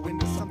gonna grow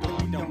into something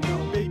we don't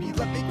know. Baby,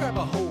 let me grab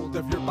a hold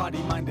of your body,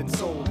 mind, and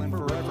soul, and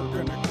forever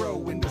gonna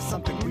grow into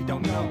something we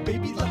don't know.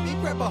 Baby, let me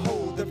grab a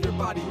hold of your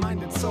body,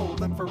 mind, and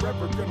soul, and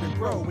forever gonna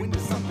grow into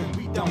something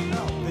we don't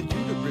know. The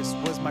uterus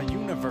was my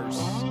universe.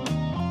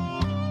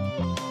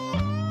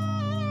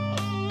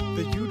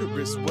 The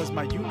uterus was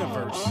my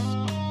universe.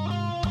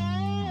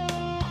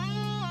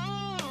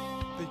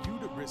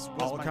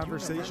 All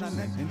conversation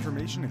and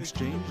information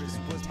exchanged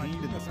and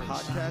contained in this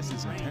podcast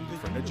is intended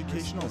for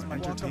educational and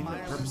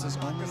entertainment purposes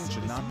only and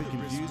should not be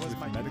confused with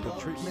medical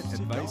treatment,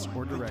 advice,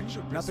 or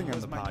direction. Nothing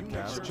on the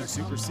podcast should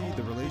supersede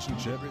the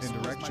relationship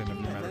and direction of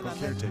your medical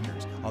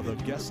caretakers. Although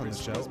guests on the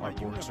show are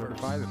board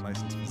certified and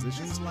licensed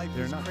physicians,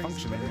 they are not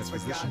functioning as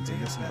physicians in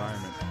this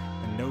environment,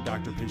 and no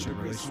doctor-patient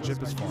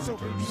relationship is formed. So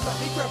baby, let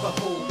me grab a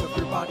hold of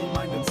your body,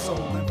 mind, and soul,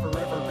 and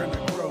forever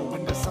gonna grow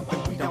into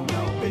something we don't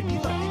know. Baby,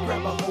 let me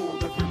grab a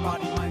hold of your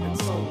body, mind, and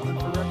soul, and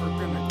forever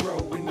gonna grow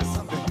into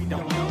something we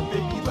don't know.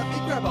 Baby, let me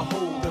grab a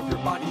hold of your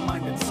body,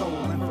 mind, and soul,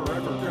 and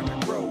forever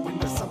gonna grow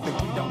into something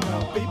we don't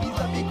know. Baby,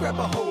 let me grab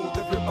a hold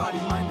of your body,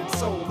 mind, and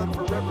soul, and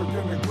forever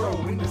gonna grow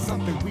into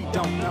something we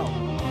don't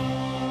know.